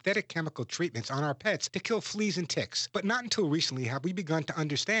use synthetic chemical treatments on our pets to kill fleas and ticks. But not until recently have we begun to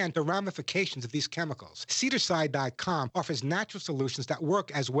understand the ramifications of these chemicals. Cedarside.com offers natural solutions that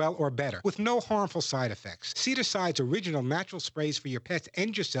work as well or better, with no harmful side effects. Cedarside's original natural sprays for your pets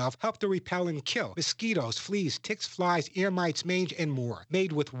and yourself help to repel and kill mosquitoes, fleas, ticks, flies, ear mites, mange, and more.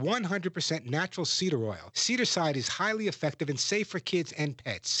 Made with 100% natural cedar oil, Cedarside is highly effective and safe for kids and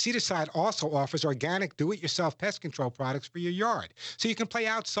pets. Cedarside also offers delivers organic, do-it-yourself pest control products for your yard, so you can play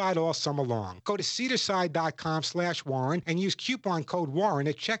outside all summer long. Go to cedarside.com/Warren and use coupon code Warren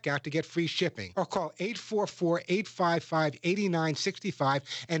at checkout to get free shipping. Or call 844-855-8965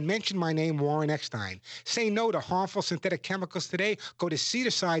 and mention my name, Warren Eckstein. Say no to harmful synthetic chemicals today. Go to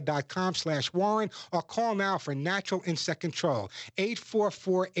cedarside.com/Warren or call now for natural insect control.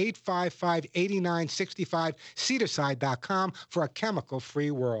 844-855-8965, cedarside.com for a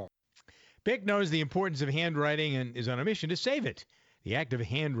chemical-free world. BIC knows the importance of handwriting and is on a mission to save it. The act of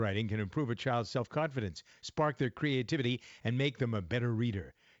handwriting can improve a child's self-confidence, spark their creativity, and make them a better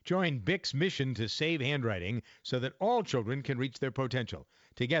reader. Join BIC's mission to save handwriting so that all children can reach their potential.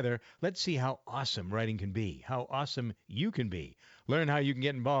 Together, let's see how awesome writing can be, how awesome you can be. Learn how you can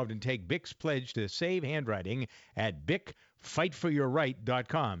get involved and take BIC's pledge to save handwriting at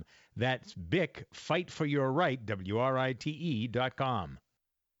BICFightForYourRight.com. That's BICFightForYourRight, WRITE.com.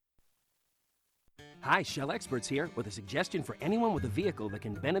 Hi, Shell Experts here with a suggestion for anyone with a vehicle that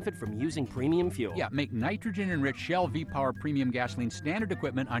can benefit from using premium fuel. Yeah, make nitrogen-enriched Shell V-Power Premium Gasoline standard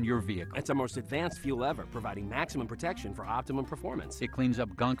equipment on your vehicle. It's our most advanced fuel ever, providing maximum protection for optimum performance. It cleans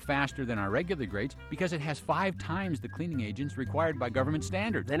up gunk faster than our regular grades because it has 5 times the cleaning agents required by government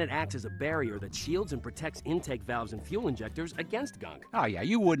standards. Then it acts as a barrier that shields and protects intake valves and fuel injectors against gunk. Oh yeah,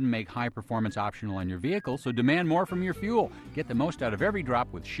 you wouldn't make high performance optional on your vehicle, so demand more from your fuel. Get the most out of every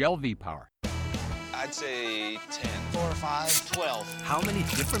drop with Shell V-Power. I'd say 10. 4 or 5. 12. How many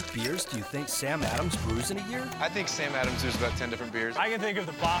different beers do you think Sam Adams brews in a year? I think Sam Adams brews about 10 different beers. I can think of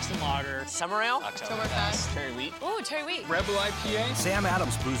the Boston Lager. Summer Ale? Oktoberfest. Cherry Wheat. Ooh, Cherry Wheat. Rebel IPA. Sam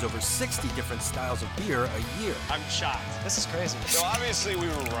Adams brews over 60 different styles of beer a year. I'm shocked. This is crazy. So obviously we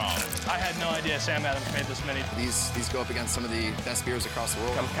were wrong. I had no idea Sam Adams made this many. These go up against some of the best beers across the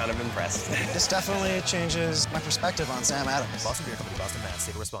world. I'm kind of impressed. This definitely changes my perspective on Sam Adams. Boston Beer Company, Boston, Mass.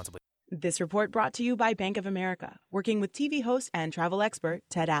 Take it responsibly. This report brought to you by Bank of America, working with TV host and travel expert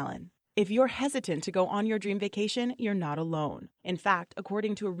Ted Allen. If you're hesitant to go on your dream vacation, you're not alone. In fact,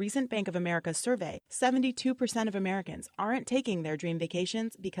 according to a recent Bank of America survey, 72% of Americans aren't taking their dream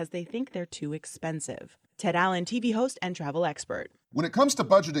vacations because they think they're too expensive. Ted Allen, TV host and travel expert. When it comes to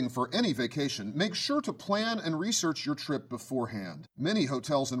budgeting for any vacation, make sure to plan and research your trip beforehand. Many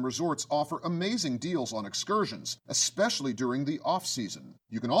hotels and resorts offer amazing deals on excursions, especially during the off-season.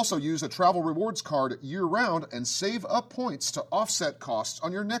 You can also use a travel rewards card year-round and save up points to offset costs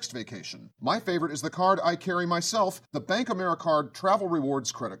on your next vacation. My favorite is the card I carry myself, the Bank Americard Travel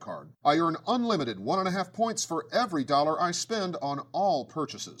Rewards Credit Card. I earn unlimited 1.5 points for every dollar I spend on all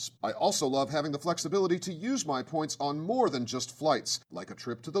purchases. I also love having the flexibility to use my points on more than just flights, like a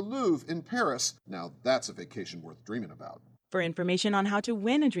trip to the Louvre in Paris. Now that's a vacation worth dreaming about. For information on how to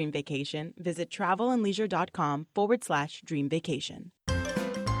win a dream vacation, visit travelandleisure.com/dream vacation.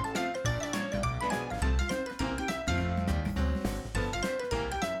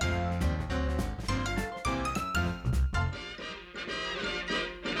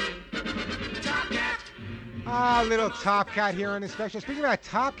 Little Top Cat here on the special. Speaking about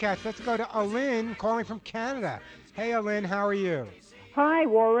Top Cats, let's go to Alin calling from Canada. Hey, Alin, how are you? Hi,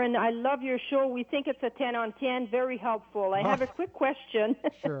 Warren. I love your show. We think it's a 10 on 10. Very helpful. I have a quick question.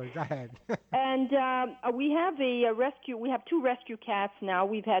 Sure, go ahead. And we have a rescue. We have 2 rescue cats now.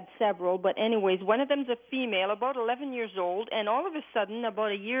 We've had several. But anyways, one of them's a female, about 11 years old. And all of a sudden, about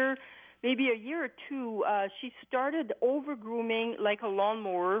a year, maybe a year or two, she started over-grooming like a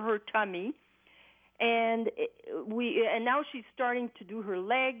lawnmower, her tummy. And now she's starting to do her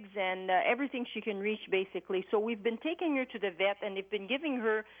legs and everything she can reach, basically. So we've been taking her to the vet, and they've been giving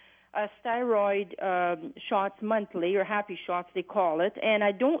her steroid shots monthly, or happy shots they call it. And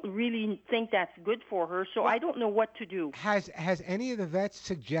I don't really think that's good for her, so I don't know what to do. Has any of the vets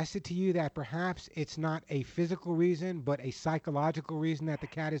suggested to you that perhaps it's not a physical reason, but a psychological reason that the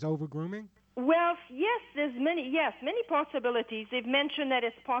cat is over-grooming? Well, yes, there's many possibilities. They've mentioned that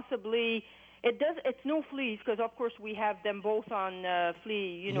it's possibly... It's no fleas, because of course we have them both on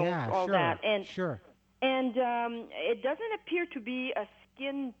flea, all sure, that. And sure. And it doesn't appear to be a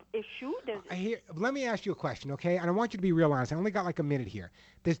skin issue. Let me ask you a question, okay? And I want you to be real honest. I only got like a minute here.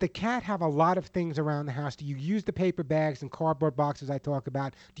 Does the cat have a lot of things around the house? Do you use the paper bags and cardboard boxes I talk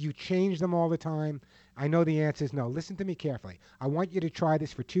about? Do you change them all the time? I know the answer is no. Listen to me carefully. I want you to try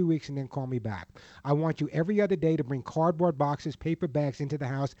this for 2 weeks and then call me back. I want you every other day to bring cardboard boxes, paper bags into the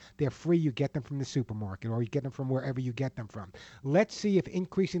house. They're free. You get them from the supermarket or you get them from wherever you get them from. Let's see if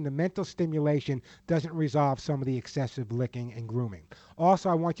increasing the mental stimulation doesn't resolve some of the excessive licking and grooming. Also,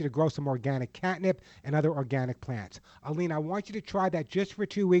 I want you to grow some organic catnip and other organic plants. Aline, I want you to try that just for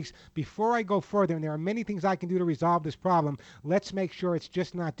 2 weeks. Before I go further, and there are many things I can do to resolve this problem, let's make sure it's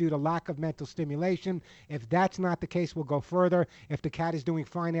just not due to lack of mental stimulation. If that's not the case, we'll go further. If the cat is doing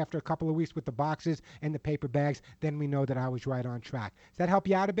fine after a couple of weeks with the boxes and the paper bags, then we know that I was right on track. Does that help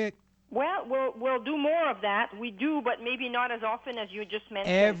you out a bit? Well, we'll do more of that. We do, but maybe not as often as you just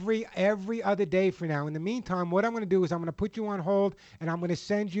mentioned. Every other day for now. In the meantime, what I'm going to do is I'm going to put you on hold, and I'm going to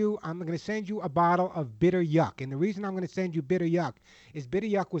send you a bottle of Bitter Yuck. And the reason I'm going to send you Bitter Yuck is Bitter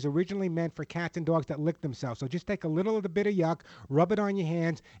Yuck was originally meant for cats and dogs that lick themselves. So just take a little of the Bitter Yuck, rub it on your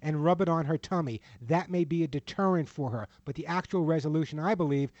hands, and rub it on her tummy. That may be a deterrent for her. But the actual resolution, I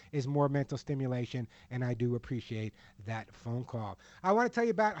believe, is more mental stimulation, and I do appreciate that phone call. I want to tell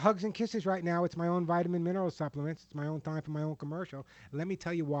you about Hugs and Kisses right now. It's my own vitamin mineral supplements. It's my own time for my own commercial. Let me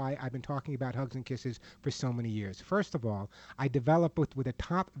tell you why I've been talking about Hugs and Kisses for so many years. First of all, I developed with a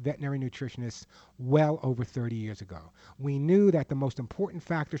top veterinary nutritionist well over 30 years ago. We knew that the most important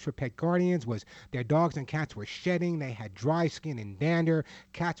factors for pet guardians was their dogs and cats were shedding, they had dry skin and dander,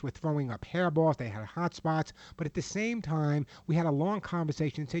 cats were throwing up hairballs, they had hot spots, but at the same time, we had a long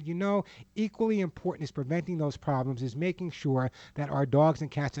conversation and said, equally important as preventing those problems is making sure that our dogs and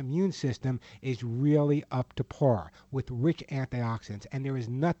cats' immune system is really up to par with rich antioxidants. And there is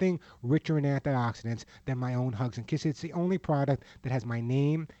nothing richer in antioxidants than my own Hugs and Kisses. It's the only product that has my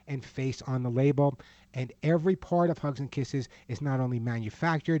name and face on the label. And every part of Hugs and Kisses is not only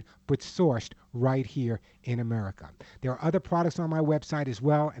manufactured, but sourced right here in America. There are other products on my website as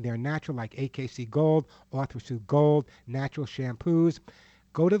well, and they're natural, like AKC Gold, Arthur Gold, natural shampoos.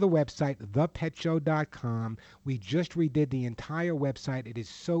 Go to the website, thepetshow.com. We just redid the entire website. It is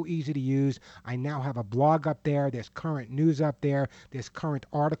so easy to use. I now have a blog up there. There's current news up there. There's current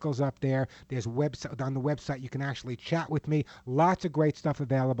articles up there. There's website on the website. You can actually chat with me. Lots of great stuff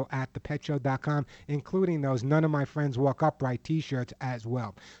available at thepetshow.com, including those None of My Friends Walk Upright t-shirts as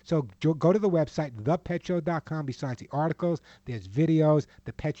well. So go to the website, thepetshow.com. Besides the articles, there's videos,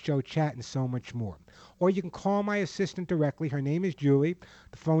 the Pet Show chat, and so much more. Or you can call my assistant directly. Her name is Julie.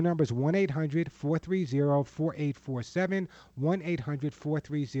 The phone number is 1-800-430-4847,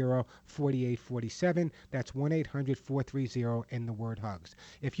 1-800-430-4847. That's 1-800-430 and the word HUGS.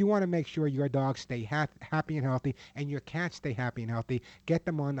 If you want to make sure your dogs stay happy and healthy and your cats stay happy and healthy, get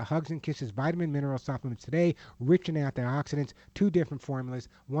them on the Hugs and Kisses vitamin mineral supplements today, rich in antioxidants, 2 different formulas,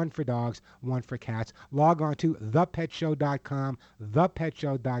 one for dogs, one for cats. Log on to thepetshow.com,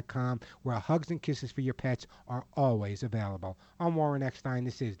 thepetshow.com, where Hugs and Kisses for your pets are always available. I'm Warren Eckstein.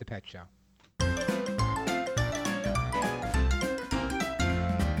 This is The Pet Show.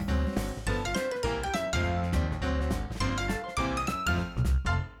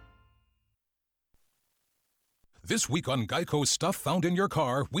 This week on Geico's Stuff Found in Your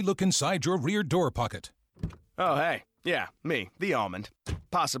Car, we look inside your rear door pocket. Oh, hey. Yeah, me, the almond.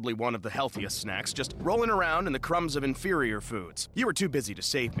 Possibly one of the healthiest snacks, just rolling around in the crumbs of inferior foods. You were too busy to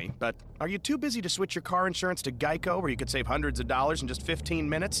save me, but are you too busy to switch your car insurance to Geico where you could save hundreds of dollars in just 15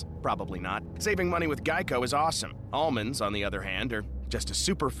 minutes? Probably not. Saving money with Geico is awesome. Almonds, on the other hand, are just a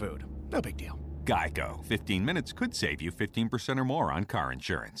superfood. No big deal. Geico. 15 minutes could save you 15% or more on car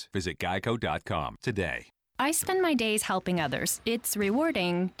insurance. Visit geico.com today. I spend my days helping others. It's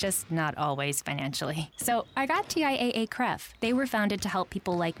rewarding, just not always financially. So I got TIAA CREF. They were founded to help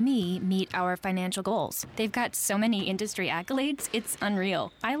people like me meet our financial goals. They've got so many industry accolades, it's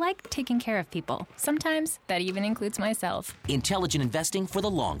unreal. I like taking care of people. Sometimes that even includes myself. Intelligent investing for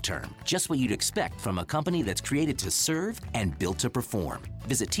the long term. Just what you'd expect from a company that's created to serve and built to perform.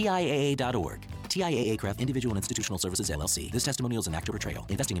 Visit TIAA.org. TIAA CREF Individual and Institutional Services, LLC. This testimonial is an actor portrayal.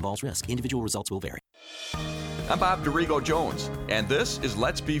 Investing involves risk. Individual results will vary. I'm Bob DeRigo Jones, and this is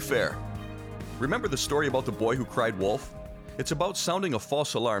Let's Be Fair. Remember the story about the boy who cried wolf? It's about sounding a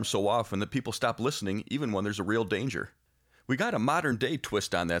false alarm so often that people stop listening even when there's a real danger. We got a modern-day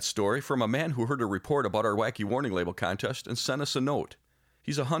twist on that story from a man who heard a report about our wacky warning label contest and sent us a note.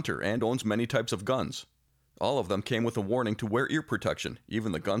 He's a hunter and owns many types of guns. All of them came with a warning to wear ear protection,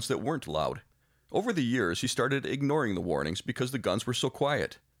 even the guns that weren't loud. Over the years, he started ignoring the warnings because the guns were so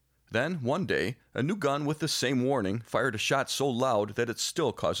quiet. Then, one day, a new gun with the same warning fired a shot so loud that it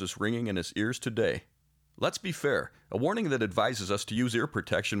still causes ringing in his ears today. Let's be fair, a warning that advises us to use ear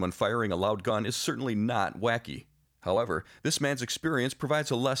protection when firing a loud gun is certainly not wacky. However, this man's experience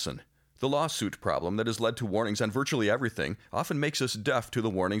provides a lesson. The lawsuit problem that has led to warnings on virtually everything often makes us deaf to the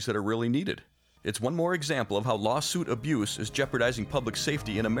warnings that are really needed. It's one more example of how lawsuit abuse is jeopardizing public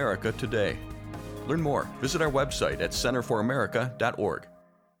safety in America today. Learn more. Visit our website at centerforamerica.org.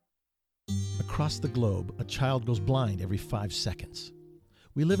 Across the globe, a child goes blind every 5 seconds.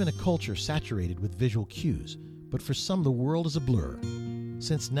 We live in a culture saturated with visual cues, but for some the world is a blur.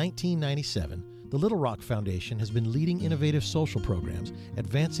 Since 1997, the Little Rock Foundation has been leading innovative social programs,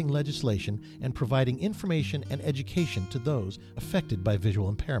 advancing legislation, and providing information and education to those affected by visual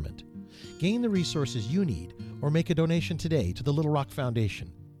impairment. Gain the resources you need or make a donation today to the Little Rock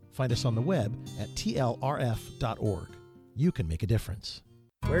Foundation. Find us on the web at tlrf.org. You can make a difference.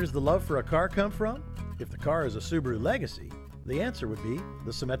 Where does the love for a car come from? If the car is a Subaru Legacy, the answer would be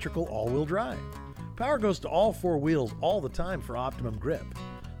the symmetrical all-wheel drive. Power goes to all 4 wheels all the time for optimum grip.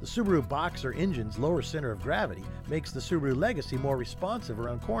 The Subaru Boxer engine's lower center of gravity makes the Subaru Legacy more responsive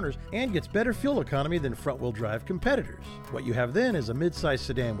around corners and gets better fuel economy than front-wheel drive competitors. What you have then is a mid-size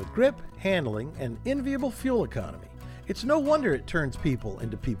sedan with grip, handling, and enviable fuel economy. It's no wonder it turns people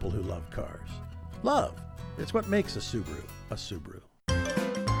into people who love cars. Love, it's what makes a Subaru a Subaru.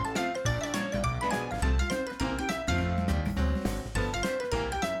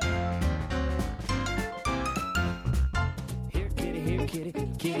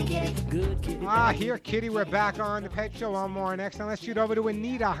 Here, Kitty, we're back on the Pet Show on More and Eckstein. Let's shoot over to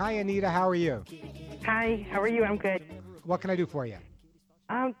Anita. Hi, Anita. How are you? Hi, how are you? I'm good. What can I do for you?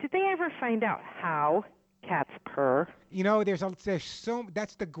 Did they ever find out how cats purr? You know, that's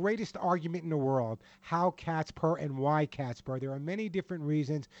the greatest argument in the world, how cats purr and why cats purr. There are many different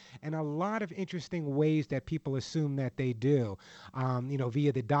reasons and a lot of interesting ways that people assume that they do,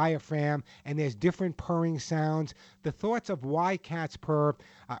 via the diaphragm, and there's different purring sounds. The thoughts of why cats purr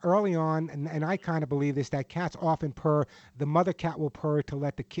early on, and I kind of believe this, that cats often purr. The mother cat will purr to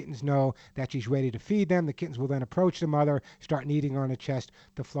let the kittens know that she's ready to feed them. The kittens will then approach the mother, start kneading on the chest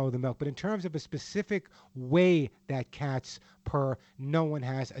to flow the milk. But in terms of a specific way that cats purr, no one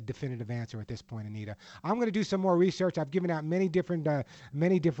has a definitive answer at this point, Anita. I'm going to do some more research. I've given out many different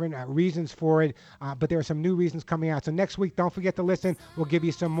reasons for it, but there are some new reasons coming out. So next week, don't forget to listen. We'll give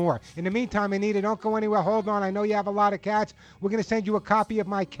you some more. In the meantime, Anita, don't go anywhere. Hold on. I know you have a lot of cats. We're going to send you a copy of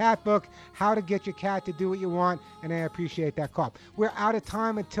my cat book, How to Get Your Cat to Do What You Want, and I appreciate that call. We're out of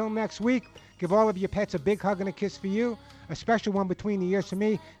time until next week. Give all of your pets a big hug and a kiss for you, a special one between the ears for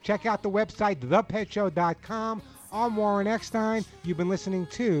me. Check out the website, thepetshow.com. I'm Warren Eckstein. You've been listening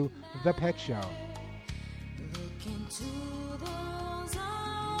to The Pet Show.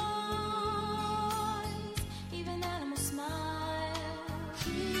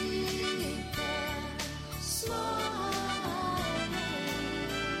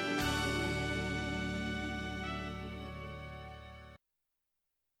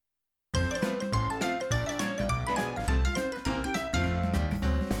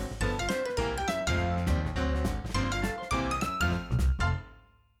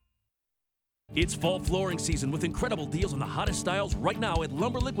 It's fall flooring season with incredible deals on the hottest styles right now at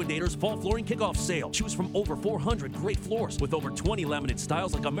Lumber Liquidators Fall Flooring Kickoff Sale. Choose from over 400 great floors with over 20 laminate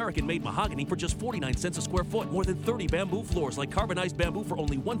styles like American-made mahogany for just 49 cents a square foot. More than 30 bamboo floors like carbonized bamboo for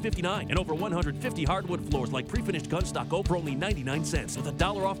only $159, and over 150 hardwood floors like pre-finished gun stucco for only 99 cents. With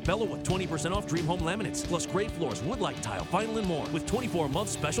 $1 off Bella with 20% off Dream Home laminates, plus gray floors, wood-like tile, vinyl, and more with 24-month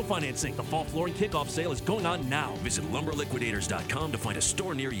special financing. The Fall Flooring Kickoff Sale is going on now. Visit lumberliquidators.com to find a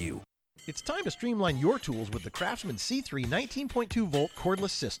store near you. It's time to streamline your tools with the Craftsman C3 19.2-volt cordless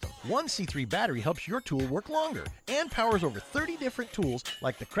system. One C3 battery helps your tool work longer and powers over 30 different tools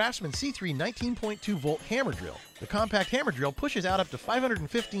like the Craftsman C3 19.2-volt hammer drill. The compact hammer drill pushes out up to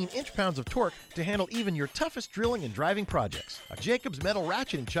 515 inch-pounds of torque to handle even your toughest drilling and driving projects. A Jacobs metal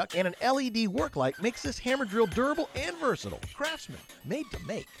ratcheting chuck and an LED work light makes this hammer drill durable and versatile. Craftsman, made to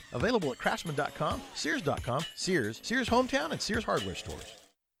make. Available at craftsman.com, Sears.com, Sears, Sears Hometown, and Sears Hardware stores.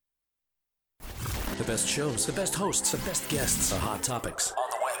 The best shows, the best hosts, the best guests, the hot topics. On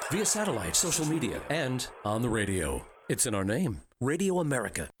the web, via satellite, social media, and on the radio. It's in our name, Radio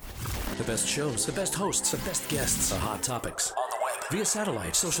America. The best shows, the best hosts, the best guests, the hot topics. On the web, via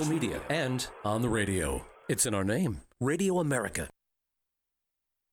satellite, social media, and on the radio. It's in our name, Radio America.